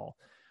small.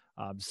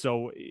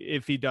 So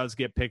if he does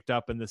get picked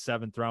up in the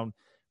 7th round,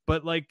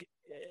 but like,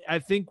 I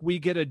think we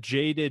get a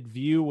jaded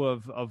view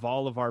of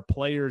all of our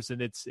players,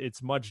 and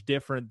it's much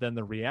different than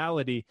the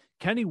reality.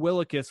 Kenny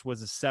Willekes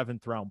was a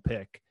 7th round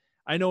pick.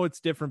 I know it's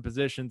different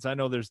positions. I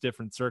know there's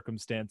different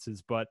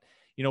circumstances, but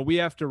we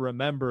have to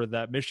remember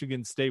that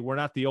Michigan State, we're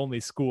not the only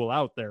school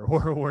out there.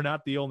 We're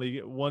not the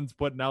only ones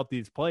putting out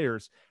these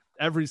players.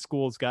 Every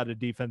school's got a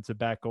defensive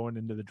back going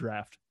into the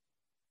draft.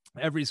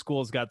 Every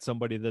school's got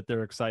somebody that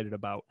they're excited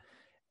about.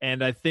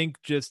 And I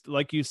think just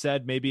like you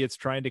said, maybe it's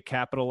trying to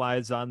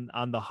capitalize on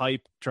the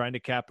hype, trying to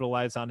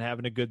capitalize on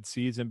having a good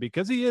season,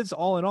 because he is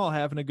all in all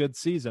having a good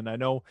season. I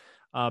know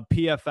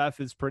PFF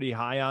is pretty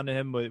high on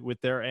him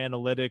with their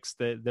analytics,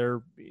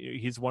 that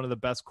he's one of the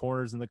best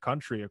corners in the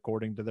country,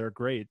 according to their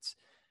grades.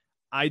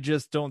 I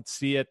just don't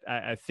see it.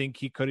 I think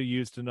he could have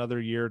used another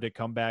year to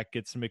come back,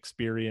 get some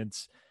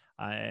experience.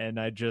 And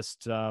I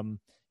just,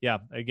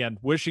 again,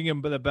 wishing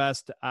him the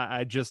best.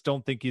 I just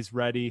don't think he's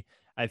ready.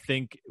 I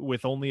think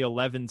with only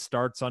 11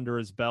 starts under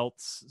his belt,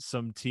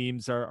 some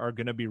teams are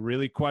going to be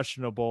really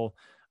questionable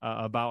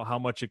about how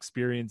much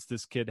experience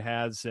this kid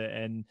has.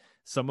 And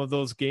some of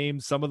those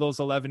games, some of those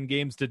 11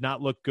 games did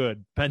not look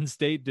good. Penn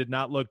State did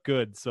not look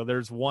good. So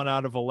there's 1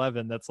 out of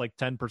 11. That's like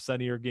 10%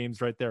 of your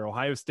games right there.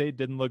 Ohio State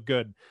didn't look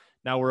good.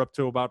 Now we're up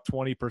to about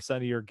 20%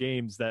 of your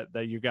games that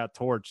you got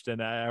torched.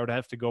 And I would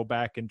have to go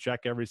back and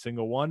check every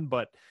single one,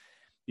 but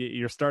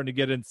you're starting to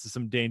get into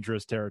some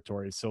dangerous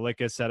territory. So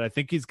like I said, I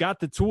think he's got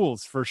the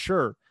tools for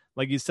sure.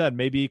 Like you said,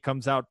 maybe he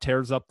comes out,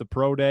 tears up the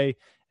pro day,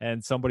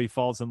 and somebody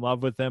falls in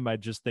love with him. I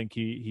just think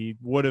he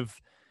would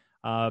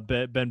have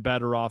been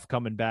better off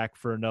coming back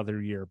for another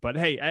year. But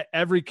hey,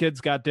 every kid's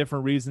got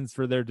different reasons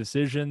for their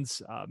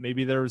decisions.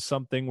 Maybe there was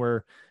something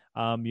where,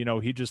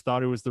 he just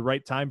thought it was the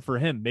right time for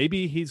him.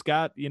 Maybe he's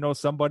got,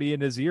 somebody in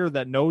his ear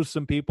that knows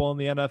some people in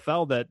the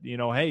NFL that,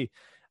 hey,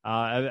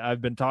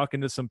 I've been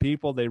talking to some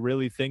people. They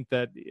really think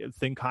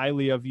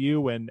highly of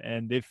you.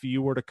 And if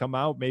you were to come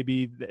out,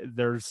 maybe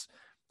there's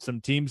some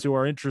teams who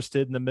are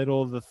interested in the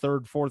middle of the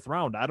 3rd, 4th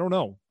round. I don't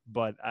know,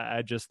 but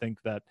I just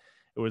think that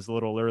it was a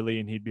little early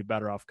and he'd be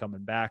better off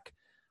coming back.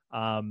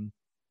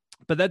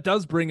 But that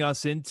does bring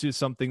us into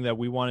something that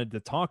we wanted to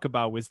talk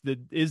about is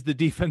the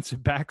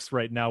defensive backs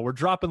right now. We're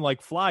dropping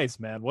like flies,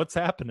 man. What's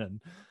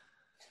happening?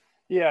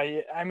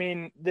 Yeah. I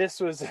mean, this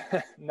was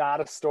not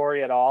a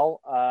story at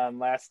all.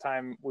 Last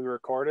time we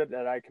recorded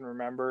that I can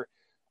remember.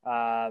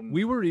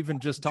 We were even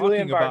just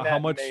talking about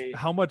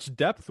how much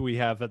depth we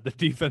have at the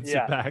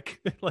defensive back.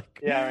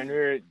 I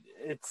mean,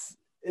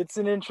 it's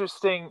an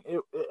interesting,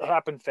 it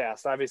happened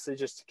fast, obviously,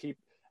 just to keep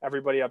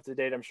everybody up to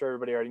date. I'm sure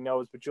everybody already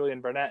knows, but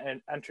Julian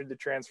Barnett entered the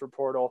transfer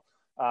portal.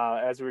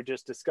 As we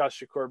just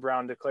discussed, Shakur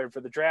Brown declared for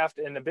the draft,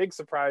 and the big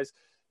surprise,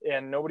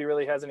 and nobody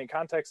really has any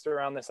context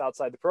around this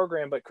outside the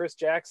program, but Chris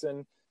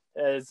Jackson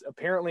is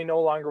apparently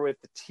no longer with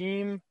the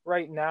team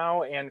right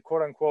now, and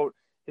quote unquote,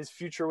 his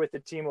future with the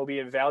team will be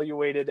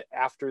evaluated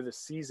after the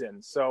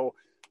season. So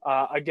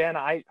again,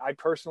 I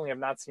personally have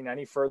not seen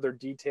any further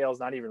details,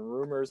 not even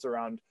rumors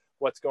around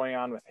what's going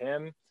on with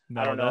him.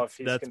 I don't know if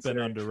he's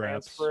considering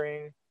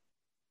transferring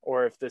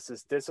or if this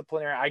is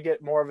disciplinary. I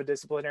get more of a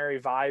disciplinary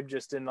vibe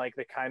just in like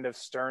the kind of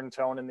stern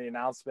tone in the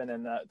announcement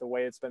and the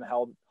way it's been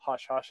held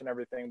hush hush and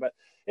everything. But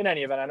in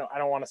any event, I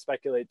don't want to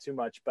speculate too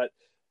much, but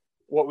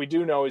what we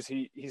do know is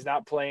he's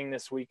not playing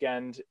this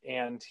weekend,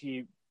 and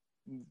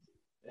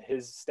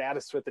his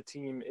status with the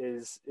team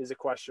is a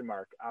question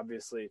mark,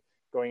 obviously,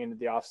 going into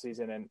the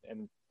offseason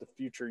and the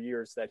future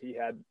years that he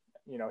had,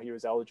 he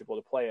was eligible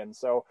to play in.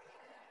 So,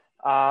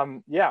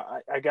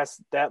 I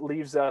guess that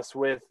leaves us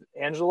with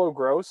Angelo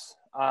Gross,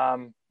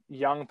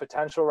 young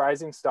potential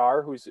rising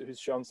star who's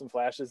shown some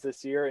flashes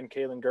this year, and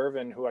Kalen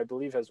Gervin, who I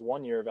believe has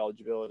 1 year of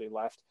eligibility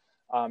left,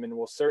 and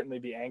will certainly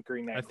be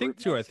anchoring that. I think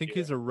too. I think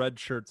he's a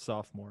redshirt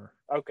sophomore.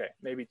 Okay,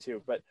 maybe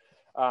 2, but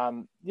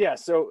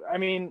so I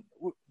mean,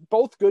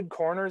 both good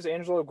corners.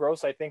 Angelo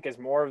Gross, I think, is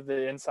more of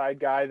the inside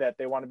guy that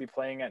they want to be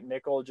playing at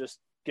nickel, just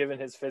given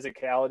his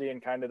physicality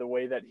and kind of the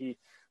way that he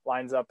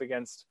lines up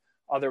against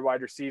other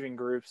wide receiving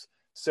groups.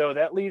 So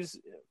that leaves,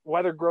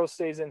 whether Gross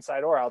stays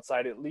inside or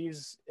outside, it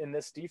leaves in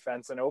this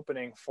defense an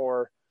opening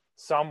for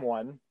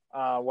someone,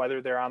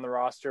 whether they're on the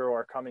roster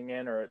or coming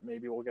in, or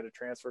maybe we'll get a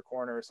transfer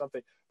corner or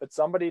something, but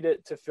somebody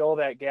to fill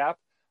that gap.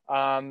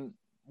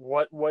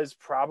 What was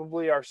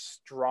probably our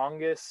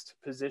strongest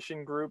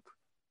position group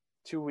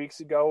 2 weeks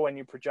ago when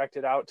you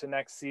projected out to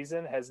next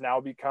season has now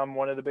become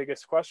one of the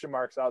biggest question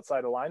marks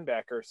outside of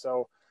linebacker.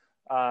 So,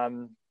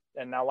 and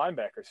now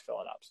linebackers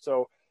filling up.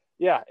 So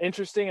yeah,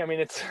 interesting. I mean,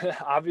 it's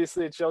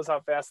obviously it shows how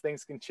fast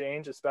things can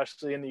change,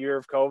 especially in the year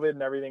of COVID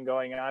and everything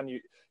going on. You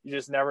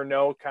just never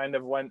know kind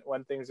of when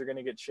things are going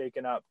to get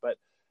shaken up. But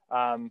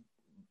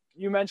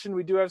you mentioned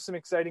we do have some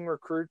exciting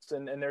recruits,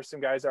 and there's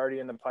some guys already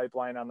in the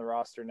pipeline on the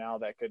roster now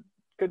that could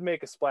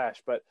make a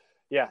splash. But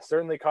yeah,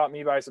 certainly caught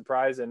me by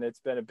surprise, and it's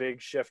been a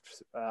big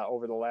shift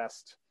over the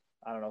last,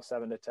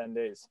 7 to 10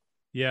 days.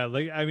 Yeah,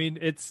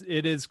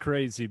 it is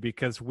crazy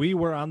because we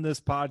were on this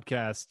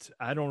podcast.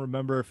 I don't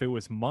remember if it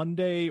was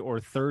Monday or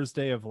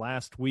Thursday of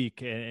last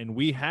week, and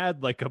we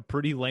had like a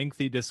pretty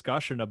lengthy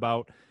discussion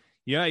about,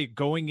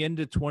 going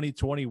into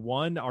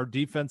 2021, our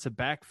defensive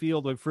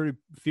backfield, we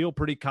feel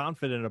pretty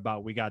confident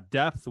about. We got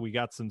depth, we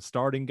got some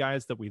starting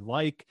guys that we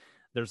like.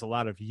 There's a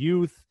lot of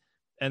youth,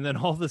 and then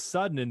all of a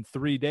sudden in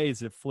 3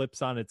 days it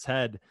flips on its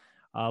head.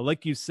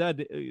 Like you said,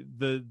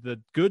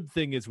 the good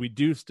thing is we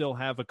do still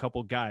have a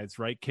couple guys,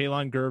 right?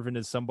 Kalen Gervin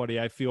is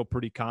somebody I feel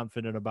pretty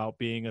confident about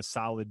being a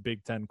solid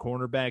Big Ten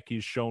cornerback.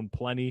 He's shown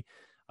plenty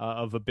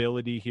of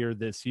ability here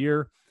this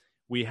year.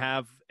 We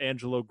have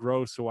Angelo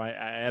Gross, who I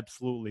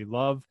absolutely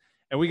love.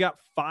 And we got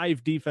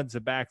 5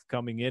 defensive backs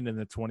coming in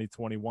the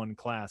 2021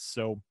 class.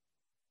 So,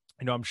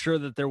 I'm sure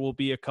that there will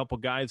be a couple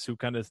guys who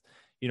kind of,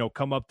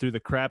 come up through the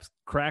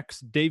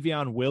cracks.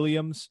 Davion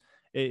Williams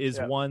is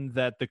one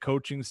that the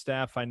coaching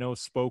staff I know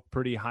spoke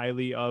pretty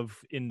highly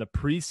of in the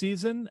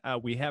preseason.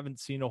 We haven't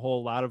seen a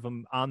whole lot of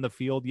them on the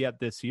field yet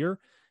this year.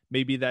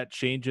 Maybe that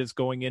changes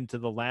going into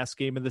the last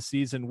game of the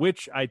season,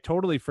 which I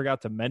totally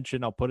forgot to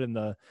mention. I'll put in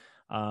the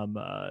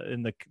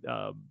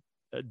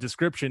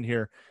description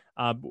here.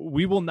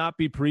 We will not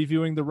be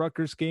previewing the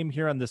Rutgers game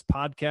here on this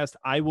podcast.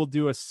 I will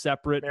do a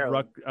separate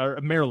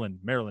Maryland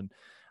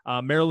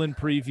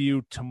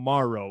preview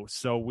tomorrow.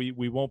 So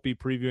we won't be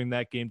previewing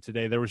that game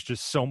today. There was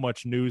just so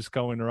much news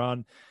going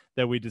around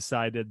that we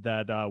decided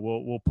that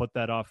we'll put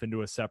that off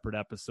into a separate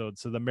episode.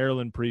 So the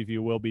Maryland preview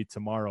will be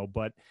tomorrow.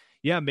 But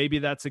yeah, maybe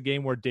that's a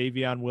game where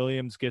Davion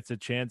Williams gets a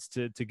chance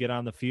to get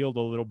on the field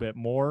a little bit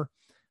more.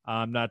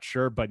 I'm not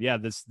sure, but yeah,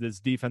 this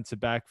defensive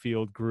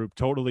backfield group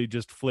totally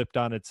just flipped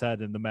on its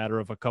head in the matter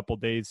of a couple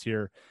days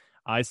here.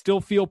 I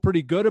still feel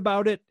pretty good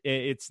about it.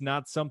 It's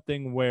not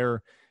something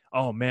where,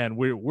 oh man,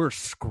 we're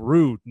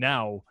screwed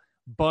now,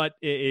 but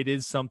it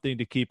is something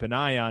to keep an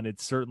eye on.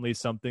 It's certainly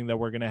something that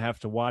we're going to have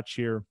to watch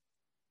here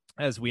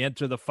as we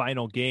enter the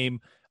final game,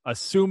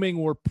 assuming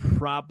we're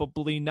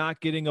probably not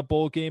getting a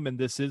bowl game and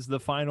this is the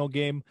final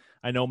game.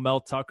 I know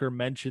Mel Tucker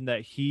mentioned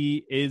that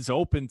he is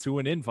open to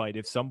an invite.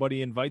 If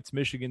somebody invites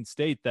Michigan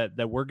State,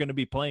 that we're going to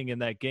be playing in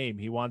that game.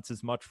 He wants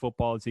as much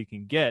football as he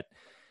can get.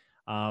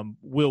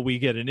 Will we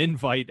get an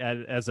invite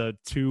as a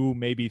 2,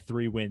 maybe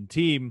 3-win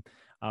team?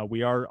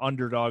 We are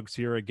underdogs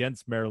here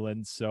against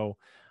Maryland, so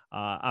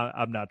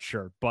I'm not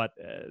sure. But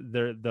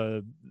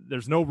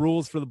there's no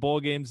rules for the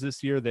bowl games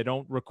this year. They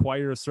don't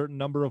require a certain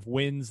number of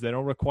wins. They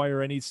don't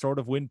require any sort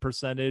of win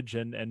percentage.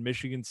 And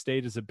Michigan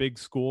State is a big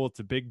school. It's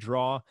a big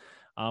draw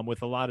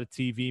with a lot of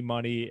TV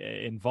money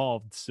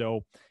involved.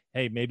 So,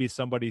 hey, maybe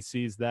somebody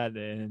sees that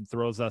and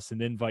throws us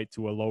an invite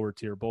to a lower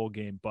tier bowl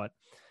game. But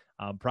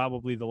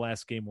probably the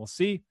last game we'll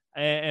see.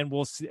 And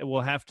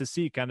we'll have to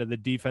see kind of the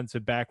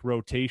defensive back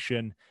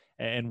rotation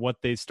and what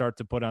they start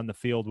to put on the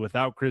field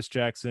without Chris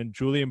Jackson.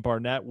 Julian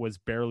Barnett was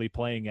barely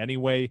playing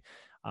anyway.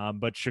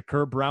 But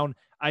Shakur Brown,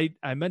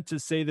 I meant to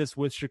say this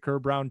with Shakur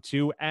Brown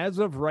too. As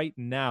of right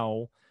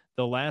now,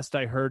 the last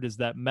I heard is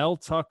that Mel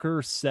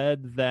Tucker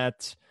said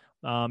that,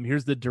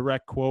 here's the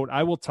direct quote,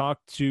 "I will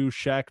talk to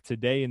Shaq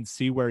today and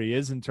see where he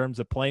is in terms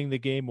of playing the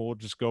game. We'll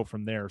just go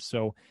from there."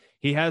 So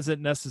he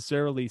hasn't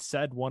necessarily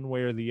said one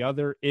way or the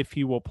other if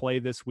he will play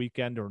this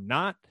weekend or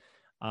not.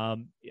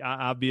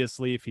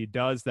 Obviously, if he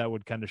does, that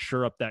would kind of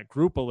shore up that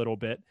group a little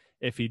bit.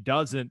 If he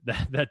doesn't,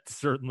 that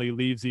certainly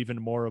leaves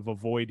even more of a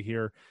void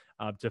here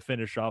to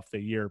finish off the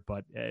year.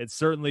 But it's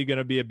certainly going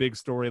to be a big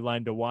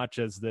storyline to watch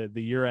as the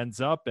year ends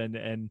up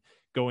and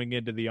going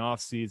into the off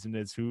season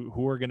is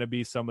who are going to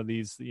be some of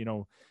these,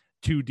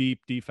 two deep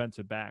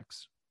defensive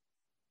backs.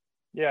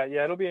 Yeah,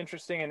 it'll be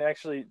interesting. And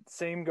actually,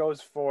 same goes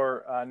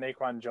for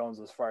Naquan Jones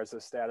as far as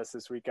his status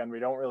this weekend. We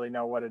don't really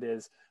know what it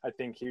is. I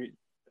think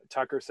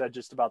Tucker said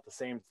just about the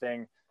same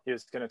thing. He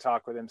was going to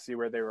talk with him, see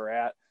where they were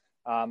at.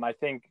 I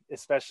think,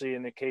 especially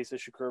in the case of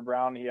Shakur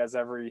Brown, he has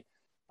every,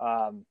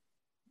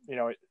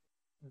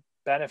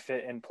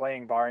 benefit in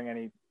playing, barring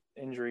any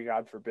injury,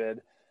 God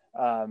forbid,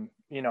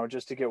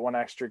 just to get one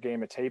extra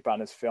game of tape on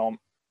his film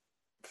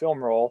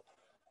roll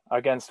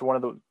against one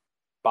of the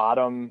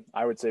bottom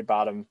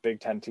Big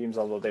Ten teams,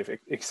 although they've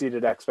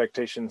exceeded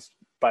expectations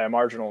by a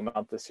marginal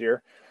amount this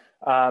year.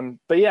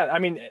 But yeah, I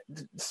mean,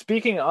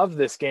 speaking of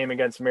this game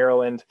against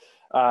Maryland,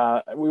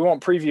 we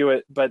won't preview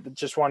it, but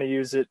just want to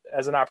use it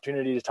as an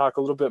opportunity to talk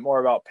a little bit more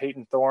about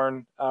Payton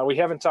Thorne. We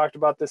haven't talked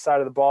about this side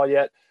of the ball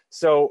yet.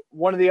 So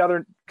one of the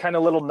other kind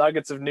of little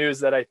nuggets of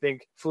news that I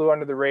think flew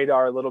under the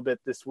radar a little bit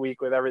this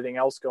week with everything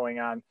else going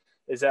on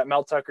is that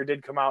Mel Tucker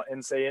did come out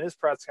and say in his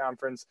press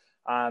conference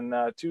on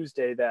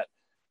Tuesday that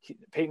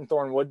Payton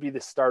Thorne would be the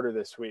starter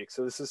this week.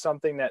 So this is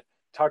something that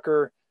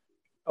Tucker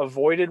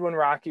avoided when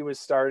Rocky was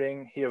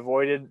starting. He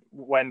avoided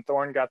when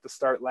Thorne got the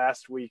start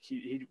last week.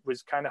 He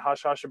was kind of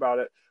hush-hush about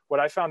it. What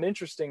I found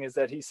interesting is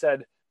that he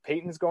said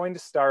Payton's going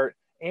to start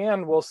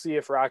and we'll see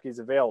if Rocky's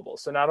available.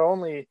 So not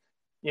only,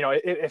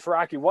 if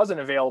Rocky wasn't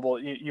available,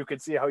 you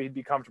could see how he'd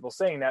be comfortable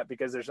saying that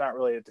because there's not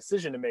really a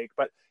decision to make.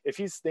 But if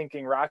he's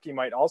thinking Rocky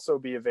might also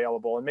be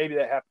available, and maybe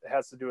that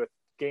has to do with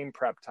game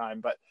prep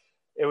time, but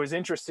it was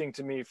interesting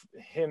to me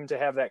him to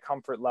have that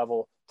comfort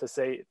level to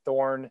say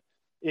Thorne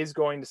is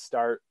going to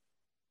start.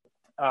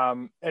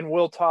 And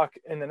we'll talk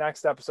in the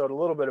next episode a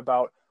little bit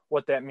about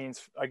what that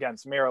means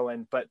against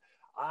Maryland. But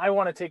I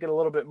want to take it a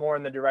little bit more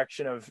in the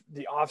direction of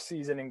the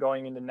offseason and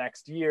going into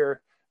next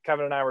year.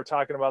 Kevin and I were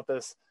talking about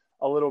this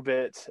a little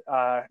bit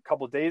a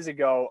couple of days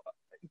ago,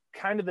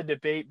 kind of the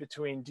debate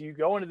between, do you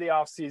go into the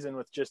offseason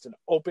with just an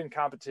open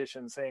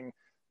competition saying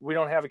we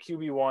don't have a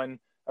QB1?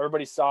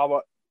 Everybody saw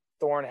what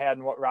Thorne had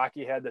and what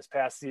Rocky had this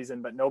past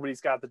season, but nobody's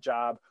got the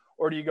job.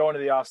 Or do you go into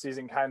the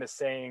offseason kind of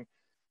saying,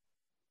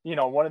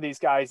 one of these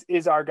guys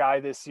is our guy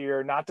this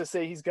year, not to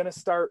say he's going to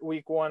start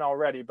week one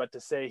already, but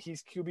to say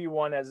he's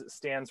QB1 as it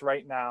stands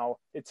right now.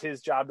 It's his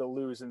job to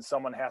lose and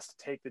someone has to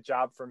take the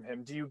job from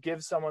him. Do you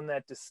give someone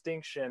that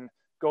distinction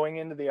going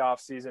into the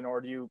offseason, or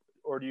do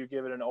you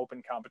give it an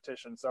open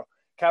competition? So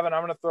Kevin,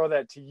 I'm going to throw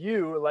that to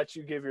you, let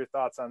you give your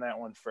thoughts on that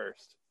one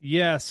first.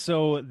 Yeah.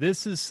 So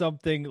this is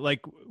something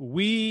like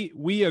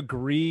we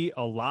agree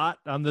a lot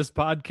on this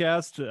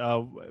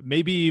podcast,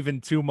 maybe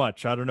even too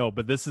much. I don't know,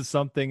 but this is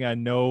something I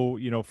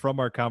know, from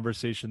our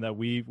conversation that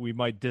we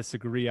might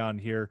disagree on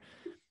here.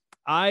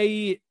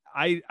 I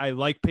I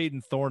like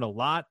Peyton Thorne a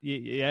lot.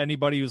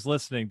 Anybody who's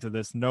listening to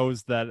this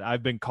knows that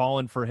I've been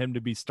calling for him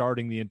to be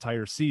starting the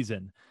entire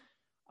season.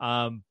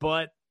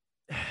 But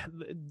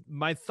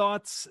my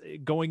thoughts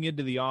going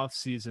into the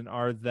offseason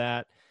are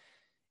that,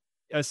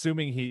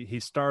 assuming he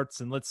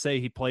starts and let's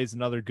say he plays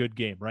another good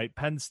game, right?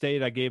 Penn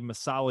State, I gave him a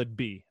solid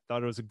B.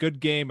 Thought it was a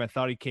good game. I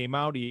thought he came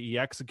out, he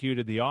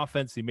executed the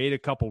offense. He made a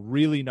couple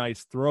really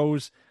nice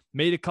throws,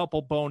 made a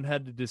couple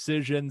boneheaded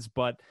decisions,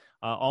 but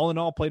all in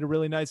all played a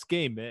really nice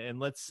game. And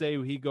let's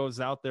say he goes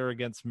out there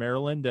against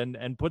Maryland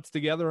and puts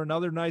together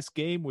another nice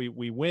game.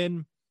 We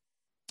win.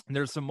 And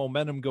there's some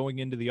momentum going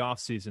into the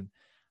offseason.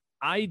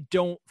 I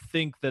don't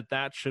think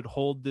that should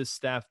hold this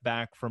staff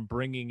back from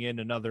bringing in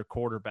another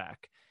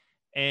quarterback.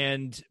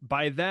 And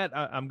by that,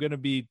 I'm going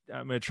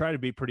to try to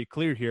be pretty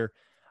clear here.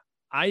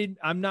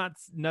 I'm not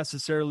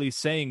necessarily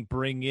saying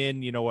bring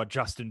in, a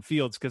Justin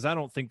Fields, because I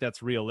don't think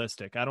that's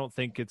realistic. I don't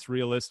think it's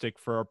realistic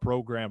for our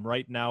program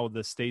right now,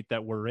 the state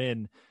that we're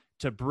in,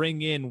 to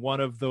bring in one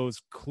of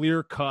those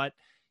clear cut,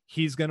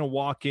 he's going to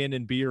walk in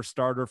and be your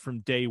starter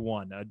from day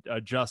one,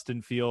 a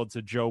Justin Fields,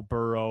 a Joe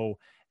Burrow,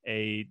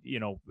 a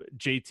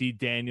JT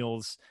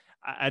Daniels.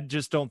 I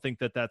just don't think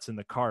that's in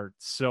the cards.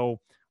 So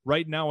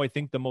right now, I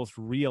think the most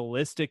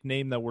realistic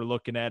name that we're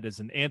looking at is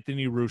an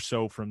Anthony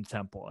Rousseau from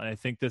Temple. And I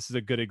think this is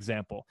a good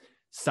example.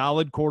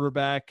 Solid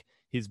quarterback.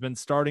 He's been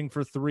starting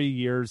for 3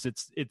 years.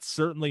 It's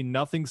certainly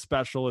nothing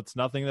special. It's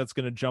nothing that's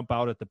going to jump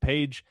out at the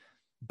page,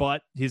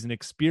 but he's an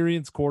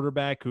experienced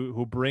quarterback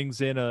who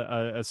brings in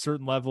a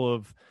certain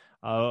level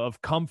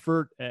of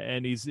comfort,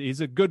 and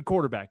he's a good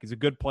quarterback. He's a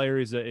good player.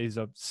 He's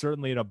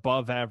certainly an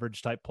above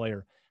average type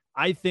player.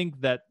 I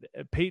think that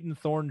Peyton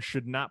Thorne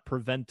should not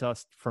prevent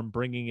us from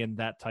bringing in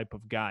that type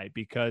of guy,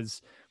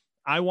 because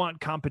I want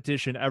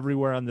competition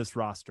everywhere on this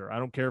roster. I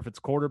don't care if it's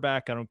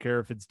quarterback. I don't care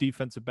if it's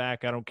defensive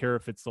back. I don't care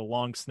if it's the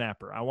long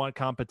snapper. I want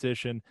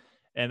competition.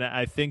 And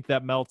I think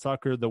that Mel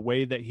Tucker, the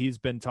way that he's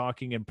been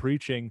talking and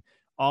preaching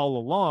all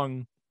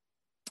along,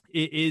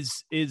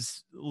 is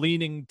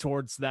leaning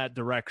towards that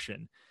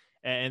direction.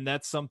 And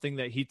that's something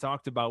that he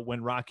talked about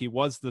when Rocky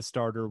was the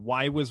starter.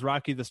 Why was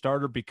Rocky the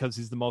starter? Because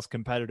he's the most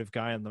competitive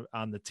guy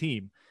on the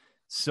team.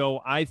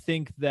 So I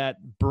think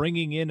that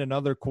bringing in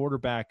another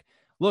quarterback,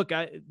 look,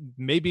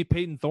 maybe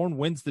Peyton Thorne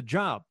wins the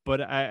job,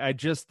 but I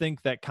just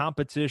think that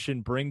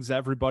competition brings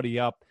everybody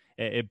up.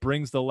 It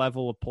brings the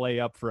level of play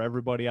up for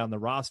everybody on the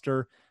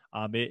roster.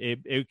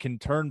 It can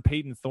turn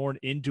Peyton Thorne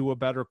into a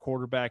better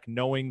quarterback,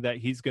 knowing that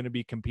he's going to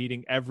be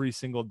competing every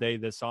single day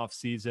this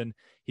offseason.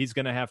 He's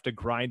going to have to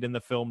grind in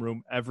the film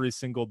room every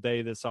single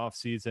day this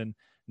offseason,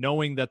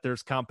 knowing that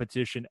there's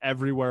competition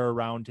everywhere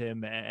around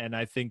him. And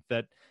I think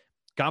that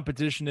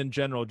competition in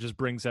general just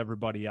brings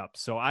everybody up.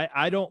 So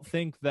I don't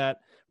think that,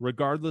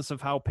 regardless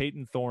of how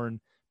Peyton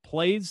Thorne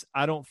plays,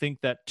 I don't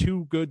think that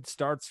 2 good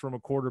starts from a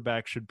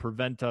quarterback should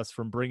prevent us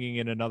from bringing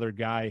in another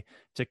guy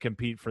to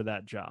compete for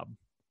that job.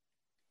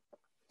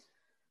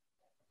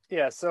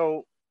 Yeah,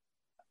 so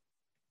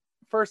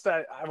first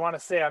I want to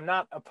say I'm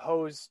not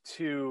opposed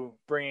to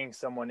bringing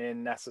someone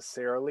in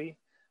necessarily,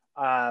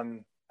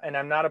 and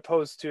I'm not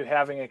opposed to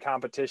having a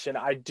competition.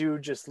 I do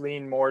just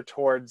lean more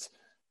towards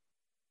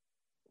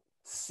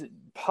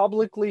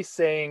publicly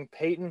saying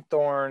Peyton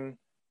Thorne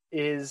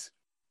is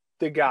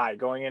the guy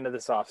going into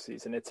this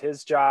offseason. It's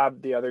his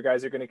job. The other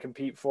guys are going to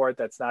compete for it.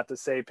 That's not to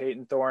say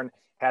Peyton Thorne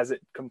has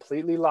it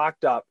completely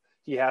locked up.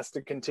 He has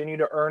to continue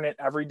to earn it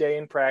every day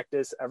in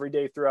practice, every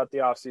day throughout the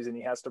offseason.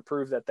 He has to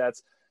prove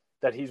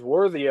that he's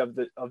worthy of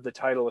the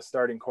title of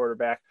starting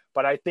quarterback.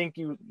 But I think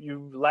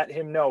you let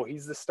him know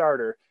he's the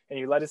starter, and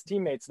you let his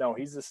teammates know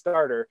he's the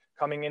starter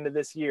coming into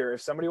this year.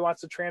 If somebody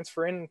wants to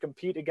transfer in and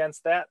compete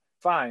against that,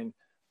 fine.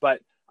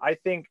 But I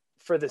think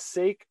for the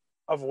sake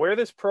of where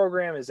this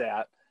program is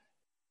at,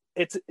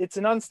 it's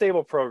an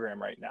unstable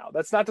program right now.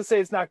 That's not to say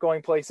it's not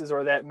going places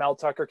or that Mel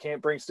Tucker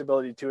can't bring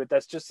stability to it.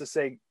 That's just to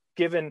say,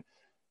 given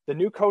the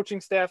new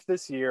coaching staff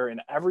this year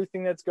and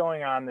everything that's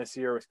going on this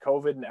year with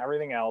COVID and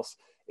everything else,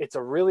 it's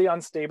a really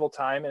unstable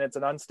time, and it's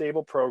an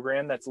unstable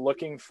program that's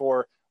looking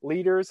for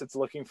leaders. It's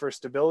looking for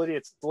stability.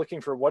 It's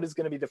looking for what is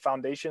going to be the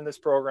foundation of this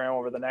program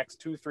over the next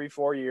 2, 3,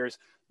 4 years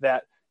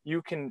that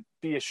you can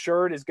be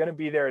assured is going to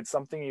be there. It's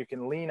something you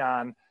can lean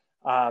on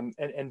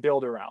and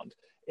build around.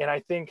 And I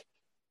think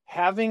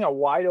having a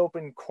wide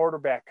open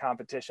quarterback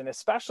competition,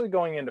 especially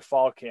going into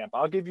fall camp,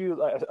 I'll give you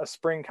a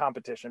spring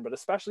competition, but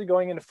especially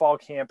going into fall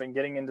camp and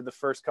getting into the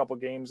first couple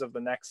games of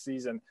the next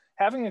season,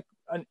 having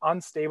an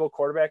unstable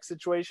quarterback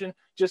situation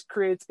just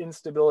creates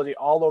instability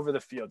all over the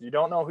field. You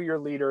don't know who your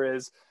leader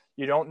is.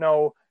 You don't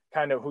know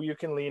kind of who you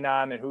can lean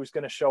on and who's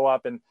going to show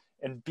up and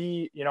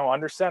be,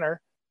 under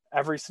center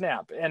every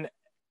snap.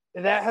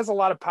 And that has a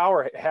lot of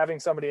power, having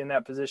somebody in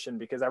that position,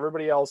 because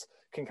everybody else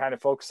can kind of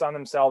focus on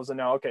themselves and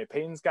know, okay,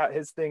 Peyton's got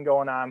his thing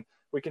going on.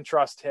 We can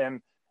trust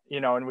him,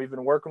 and we've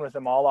been working with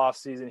him all off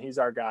season. He's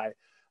our guy.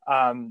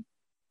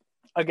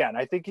 Again,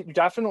 I think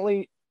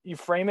you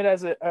frame it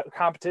as a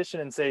competition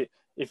and say,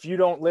 if you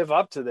don't live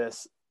up to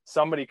this,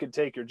 somebody could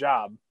take your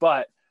job.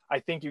 But I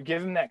think you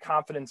give him that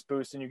confidence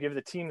boost and you give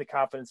the team the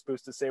confidence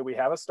boost to say, we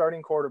have a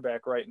starting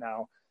quarterback right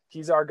now.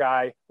 He's our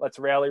guy. Let's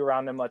rally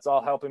around him. Let's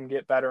all help him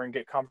get better and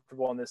get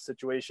comfortable in this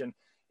situation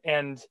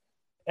and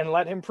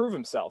let him prove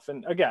himself.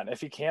 And again,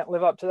 if he can't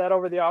live up to that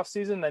over the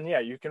offseason, then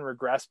you can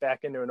regress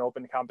back into an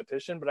open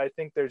competition. But I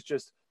think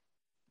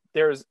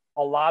there's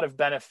a lot of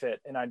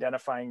benefit in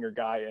identifying your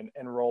guy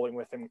and rolling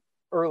with him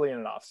early in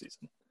an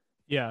offseason.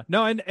 Yeah,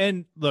 no.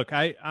 And look,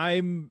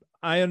 I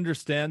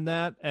understand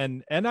that.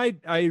 And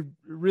I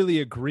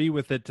really agree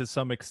with it to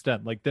some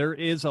extent. Like, there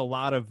is a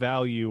lot of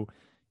value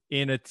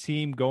in a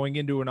team going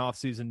into an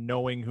offseason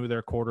knowing who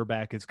their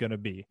quarterback is going to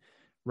be,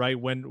 right?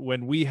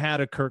 When we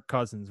had a Kirk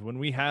Cousins, when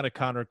we had a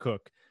Connor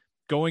Cook,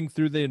 going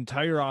through the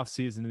entire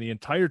offseason, the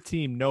entire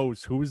team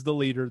knows who's the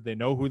leader. They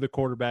know who the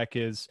quarterback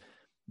is.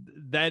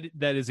 That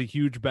is a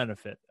huge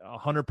benefit,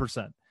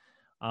 100%.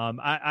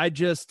 I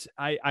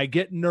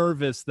get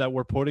nervous that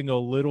we're putting a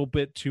little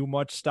bit too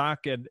much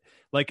stock, and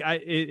like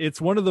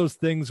it's one of those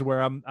things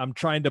where I'm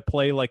trying to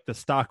play like the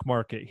stock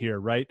market here,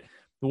 right?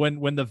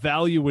 When the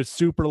value was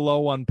super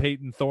low on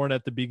Peyton Thorne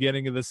at the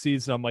beginning of the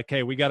season, I'm like,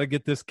 hey, we got to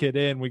get this kid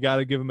in. We got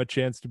to give him a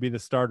chance to be the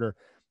starter.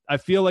 I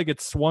feel like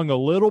it swung a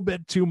little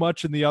bit too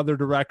much in the other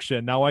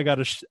direction. Now I got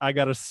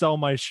to sell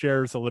my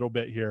shares a little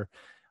bit here.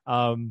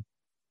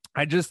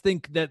 I just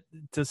think that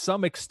to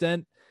some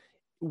extent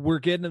we're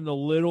getting a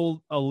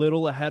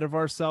little ahead of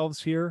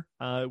ourselves here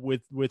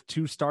with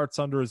 2 starts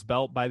under his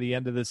belt by the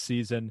end of this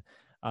season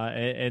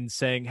and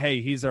saying,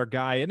 hey, he's our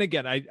guy. And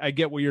again, I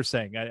get what you're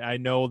saying. I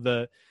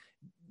know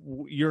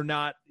you're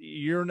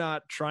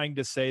not trying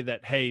to say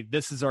that, hey,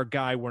 this is our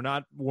guy.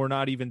 We're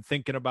not even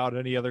thinking about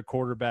any other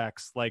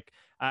quarterbacks. Like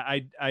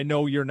I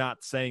know you're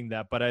not saying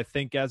that, but I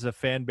think as a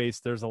fan base,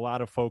 there's a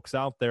lot of folks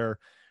out there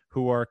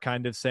who are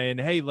kind of saying,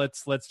 hey,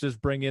 let's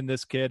just bring in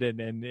this kid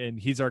and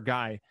he's our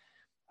guy.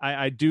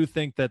 I do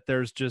think that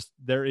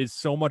there is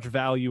so much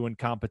value in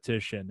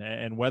competition,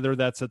 and whether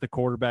that's at the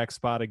quarterback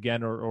spot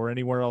again or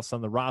anywhere else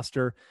on the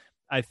roster,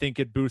 I think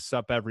it boosts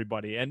up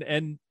everybody.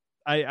 And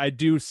I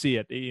do see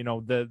it,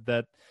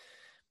 that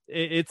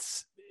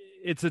it's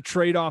a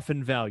trade-off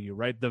in value,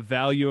 right? The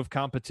value of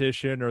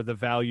competition or the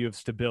value of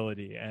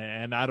stability.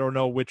 And I don't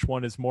know which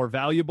one is more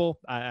valuable.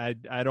 I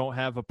don't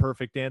have a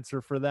perfect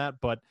answer for that,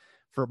 but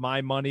for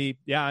my money,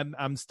 yeah,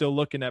 I'm still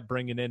looking at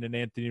bringing in an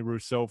Anthony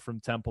Rousseau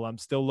from Temple. I'm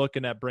still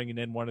looking at bringing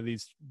in one of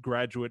these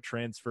graduate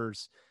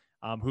transfers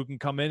who can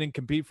come in and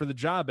compete for the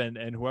job.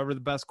 And whoever the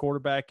best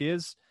quarterback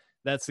is,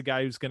 that's the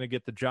guy who's going to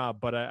get the job.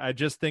 But I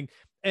just think,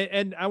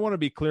 and I want to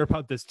be clear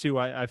about this too.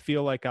 I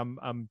feel like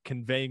I'm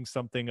conveying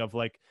something of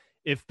like,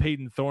 if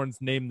Peyton Thorne's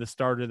named the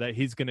starter, that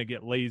he's going to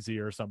get lazy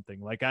or something.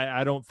 Like,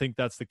 I don't think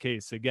that's the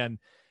case. Again,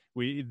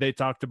 they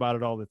talked about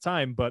it all the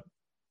time, but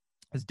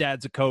his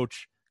dad's a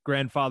coach.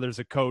 Grandfather's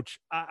a coach.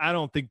 I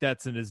don't think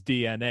that's in his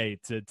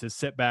DNA to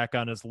sit back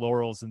on his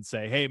laurels and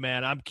say, hey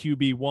man, I'm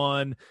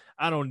QB1.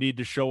 I don't need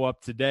to show up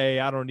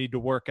today. I don't need to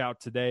work out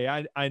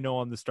today. I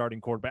know I'm the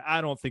starting quarterback. I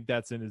don't think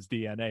that's in his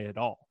DNA at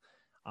all.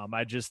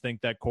 I just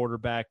think that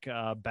quarterback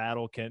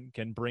battle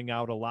can bring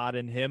out a lot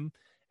in him.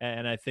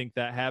 And I think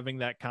that having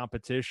that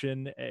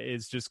competition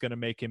is just going to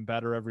make him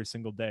better every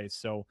single day.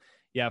 So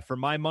yeah, for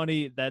my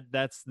money,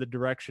 that's the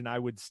direction I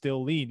would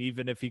still lean,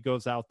 even if he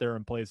goes out there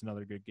and plays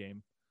another good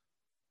game.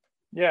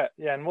 Yeah,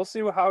 and we'll see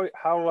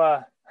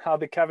how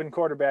the Kevin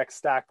quarterback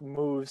stock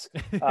moves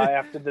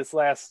after this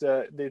last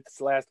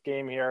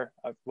game here.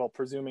 Well,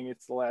 presuming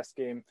it's the last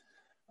game.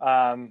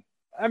 I'm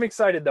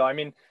excited though. I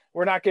mean,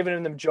 we're not giving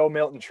him the Joe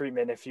Milton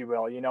treatment, if you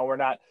will. We're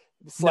not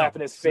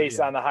slapping his face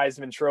on the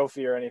Heisman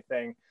Trophy or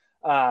anything.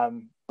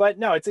 But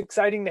no, it's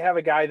exciting to have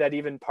a guy that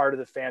even part of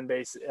the fan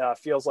base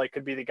feels like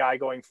could be the guy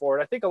going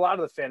forward. I think a lot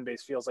of the fan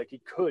base feels like he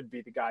could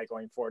be the guy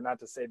going forward. Not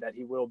to say that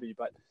he will be,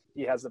 but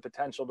he has the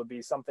potential to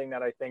be something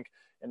that I think,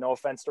 and no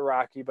offense to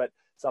Rocky, but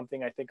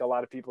something I think a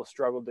lot of people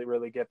struggled to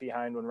really get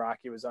behind when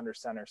Rocky was under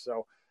center.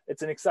 So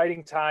it's an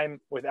exciting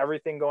time with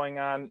everything going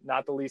on,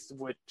 not the least of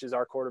which is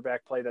our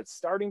quarterback play that's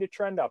starting to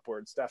trend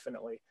upwards,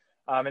 definitely.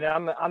 And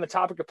on the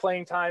topic of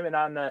playing time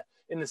and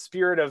in the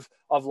spirit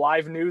of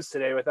live news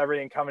today with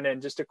everything coming in,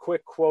 just a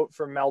quick quote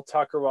from Mel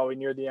Tucker while we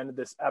near the end of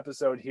this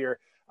episode here.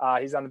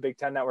 He's on the Big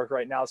Ten Network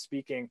right now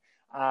speaking.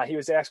 He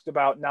was asked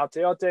about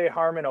Nauteote,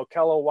 Harmon,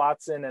 Okello,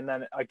 Watson, and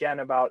then again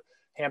about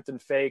Hampton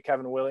Fay,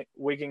 Kevin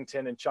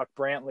Wigington, and Chuck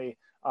Brantley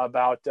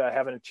about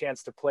having a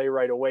chance to play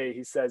right away.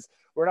 He says,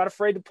 "We're not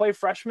afraid to play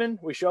freshmen.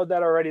 We showed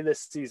that already this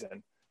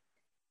season."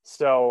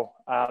 So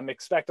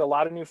expect a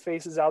lot of new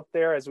faces out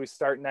there as we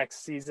start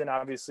next season.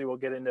 Obviously, we'll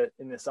get into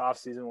in this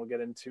offseason, we'll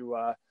get into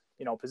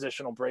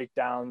positional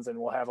breakdowns, and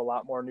we'll have a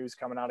lot more news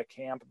coming out of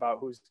camp about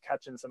who's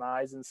catching some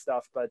eyes and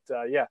stuff. But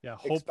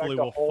hopefully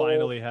we'll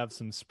finally have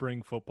some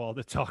spring football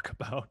to talk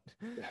about.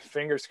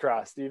 Fingers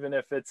crossed, even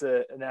if it's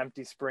an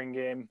empty spring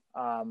game.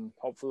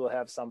 Hopefully we'll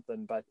have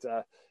something. But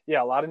a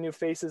lot of new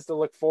faces to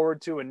look forward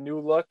to, a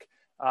new look.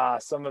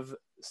 Some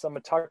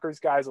of Tucker's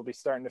guys will be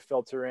starting to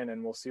filter in,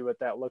 and we'll see what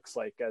that looks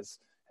like as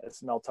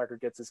Mel Tucker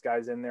gets his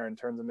guys in there and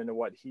turns them into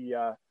what he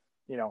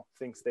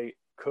thinks they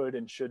could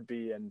and should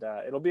be. And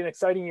it'll be an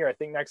exciting year. I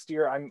think next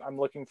year I'm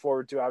looking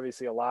forward to,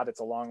 obviously, a lot.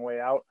 It's a long way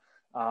out.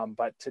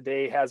 But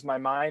today has my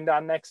mind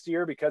on next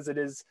year because it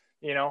is,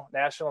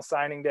 National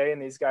Signing Day,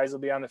 and these guys will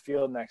be on the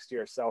field next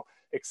year. So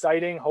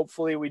exciting.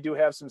 Hopefully we do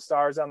have some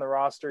stars on the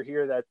roster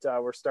here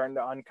that we're starting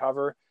to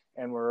uncover,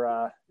 and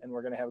we're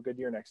going to have a good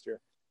year next year.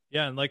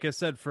 Yeah, and like I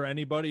said, for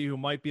anybody who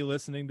might be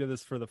listening to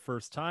this for the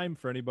first time,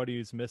 for anybody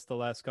who's missed the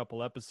last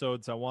couple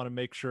episodes, I want to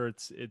make sure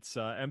it's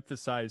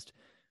emphasized.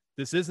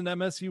 This is an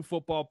MSU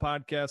football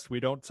podcast. We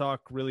don't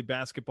talk really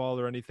basketball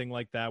or anything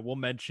like that. We'll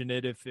mention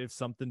it if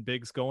something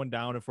big's going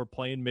down, if we're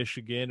playing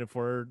Michigan, if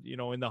we're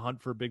in the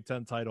hunt for a Big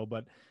Ten title.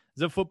 But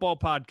it's a football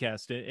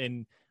podcast,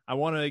 and I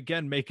want to,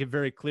 again, make it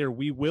very clear.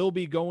 We will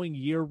be going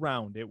year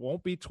round. It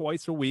won't be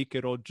twice a week.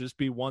 It'll just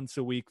be once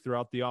a week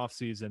throughout the off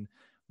season.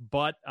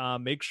 But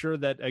make sure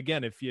that,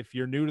 again, if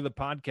you're new to the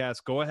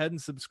podcast, go ahead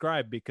and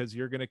subscribe, because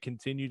you're going to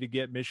continue to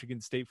get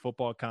Michigan State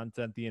football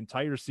content the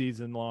entire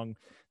season long,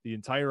 the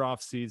entire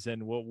off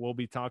season. We'll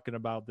be talking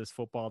about this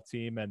football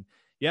team. And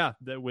yeah,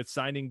 with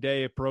signing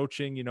day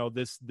approaching,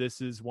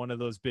 this is one of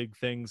those big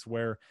things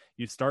where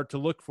you start to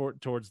look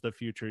towards the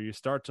future. You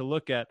start to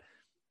look at,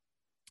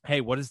 hey,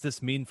 what does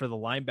this mean for the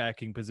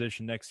linebacking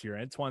position next year?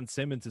 Antoine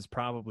Simmons is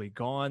probably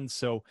gone.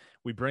 So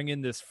we bring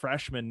in this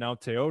freshman now,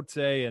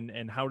 Teote,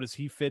 and how does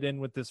he fit in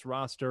with this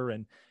roster?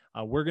 And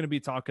we're going to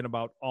be talking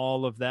about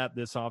all of that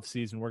this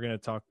offseason. We're going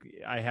to talk.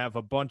 I have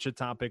a bunch of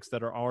topics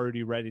that are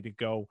already ready to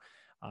go.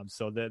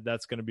 So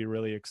that's going to be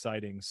really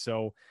exciting.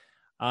 So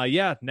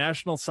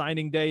National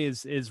Signing Day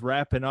is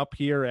wrapping up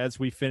here as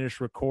we finish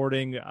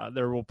recording.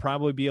 There will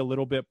probably be a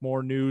little bit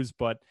more news,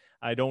 but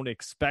I don't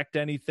expect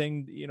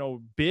anything,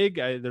 big.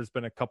 There's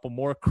been a couple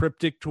more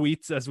cryptic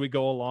tweets as we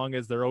go along,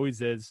 as there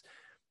always is.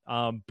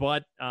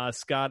 But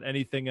Scott,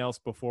 anything else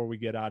before we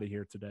get out of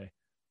here today?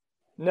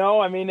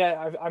 No, I mean,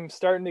 I'm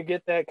starting to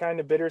get that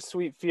kind of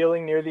bittersweet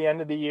feeling near the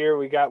end of the year.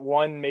 We got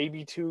one,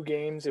 maybe two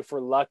games, if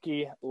we're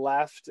lucky,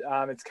 left.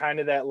 It's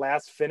kind of that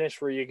last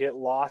finish where you get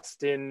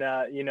lost in,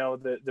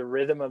 the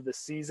rhythm of the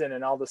season,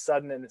 and all of a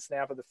sudden, in the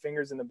snap of the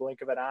fingers, in the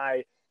blink of an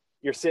eye,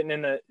 you're sitting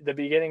in the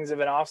beginnings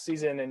of an off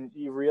season, and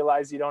you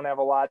realize you don't have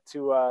a lot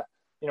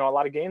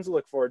of games to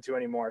look forward to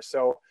anymore.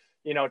 So,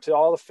 to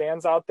all the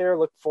fans out there,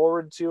 look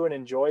forward to and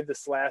enjoy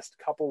this last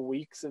couple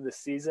weeks of the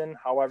season,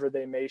 however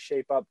they may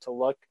shape up to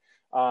look.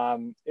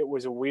 It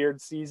was a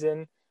weird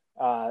season,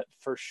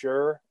 for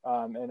sure.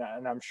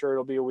 And I'm sure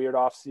it'll be a weird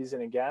off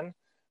season again,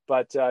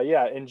 but,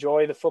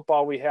 enjoy the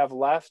football we have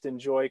left,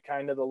 enjoy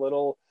kind of the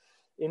little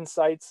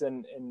insights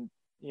and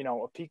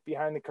a peek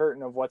behind the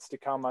curtain of what's to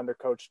come under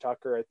Coach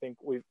Tucker. I think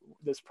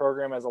this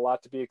program has a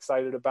lot to be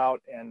excited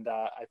about. And,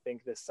 I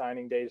think this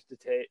signing day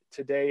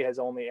today has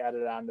only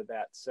added on to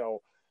that.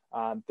 So,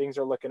 things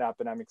are looking up,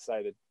 and I'm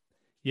excited.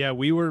 Yeah,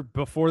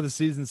 before the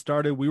season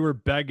started, we were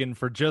begging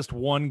for just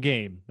one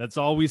game. That's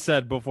all we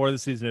said before the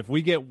season. If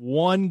we get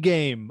one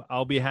game,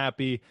 I'll be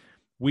happy.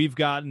 We've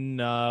gotten,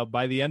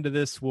 by the end of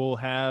this, we'll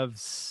have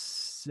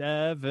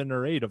 7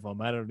 or 8 of them.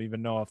 I don't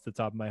even know off the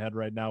top of my head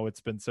right now. It's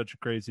been such a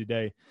crazy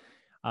day.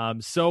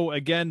 So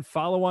again,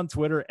 follow on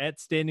Twitter at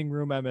Standing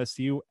Room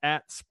MSU,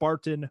 at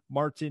Spartan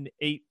Martin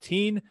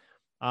 18.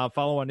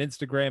 Follow on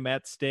Instagram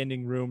at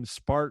Standing Room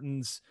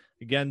Spartans.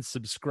 Again,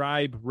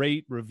 subscribe,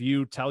 rate,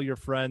 review, tell your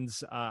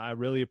friends. I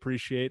really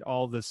appreciate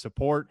all the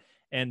support.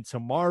 And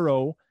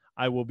tomorrow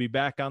I will be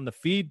back on the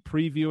feed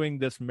previewing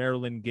this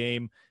Maryland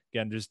game.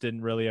 Again, just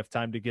didn't really have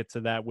time to get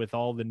to that with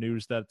all the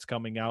news that's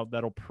coming out.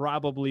 That'll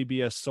probably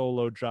be a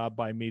solo job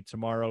by me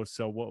tomorrow.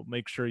 So we'll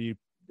make sure you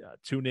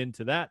tune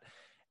into that.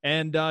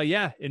 And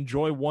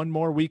enjoy one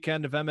more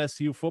weekend of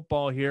MSU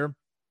football here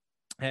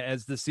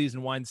as the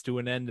season winds to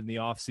an end, and the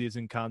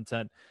off-season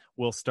content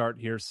will start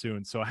here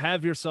soon. So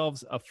have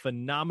yourselves a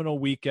phenomenal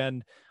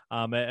weekend.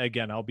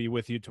 Again, I'll be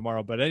with you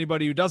tomorrow, but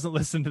anybody who doesn't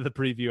listen to the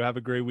preview, have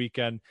a great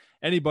weekend.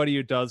 Anybody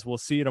who does, we'll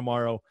see you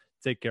tomorrow.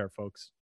 Take care, folks.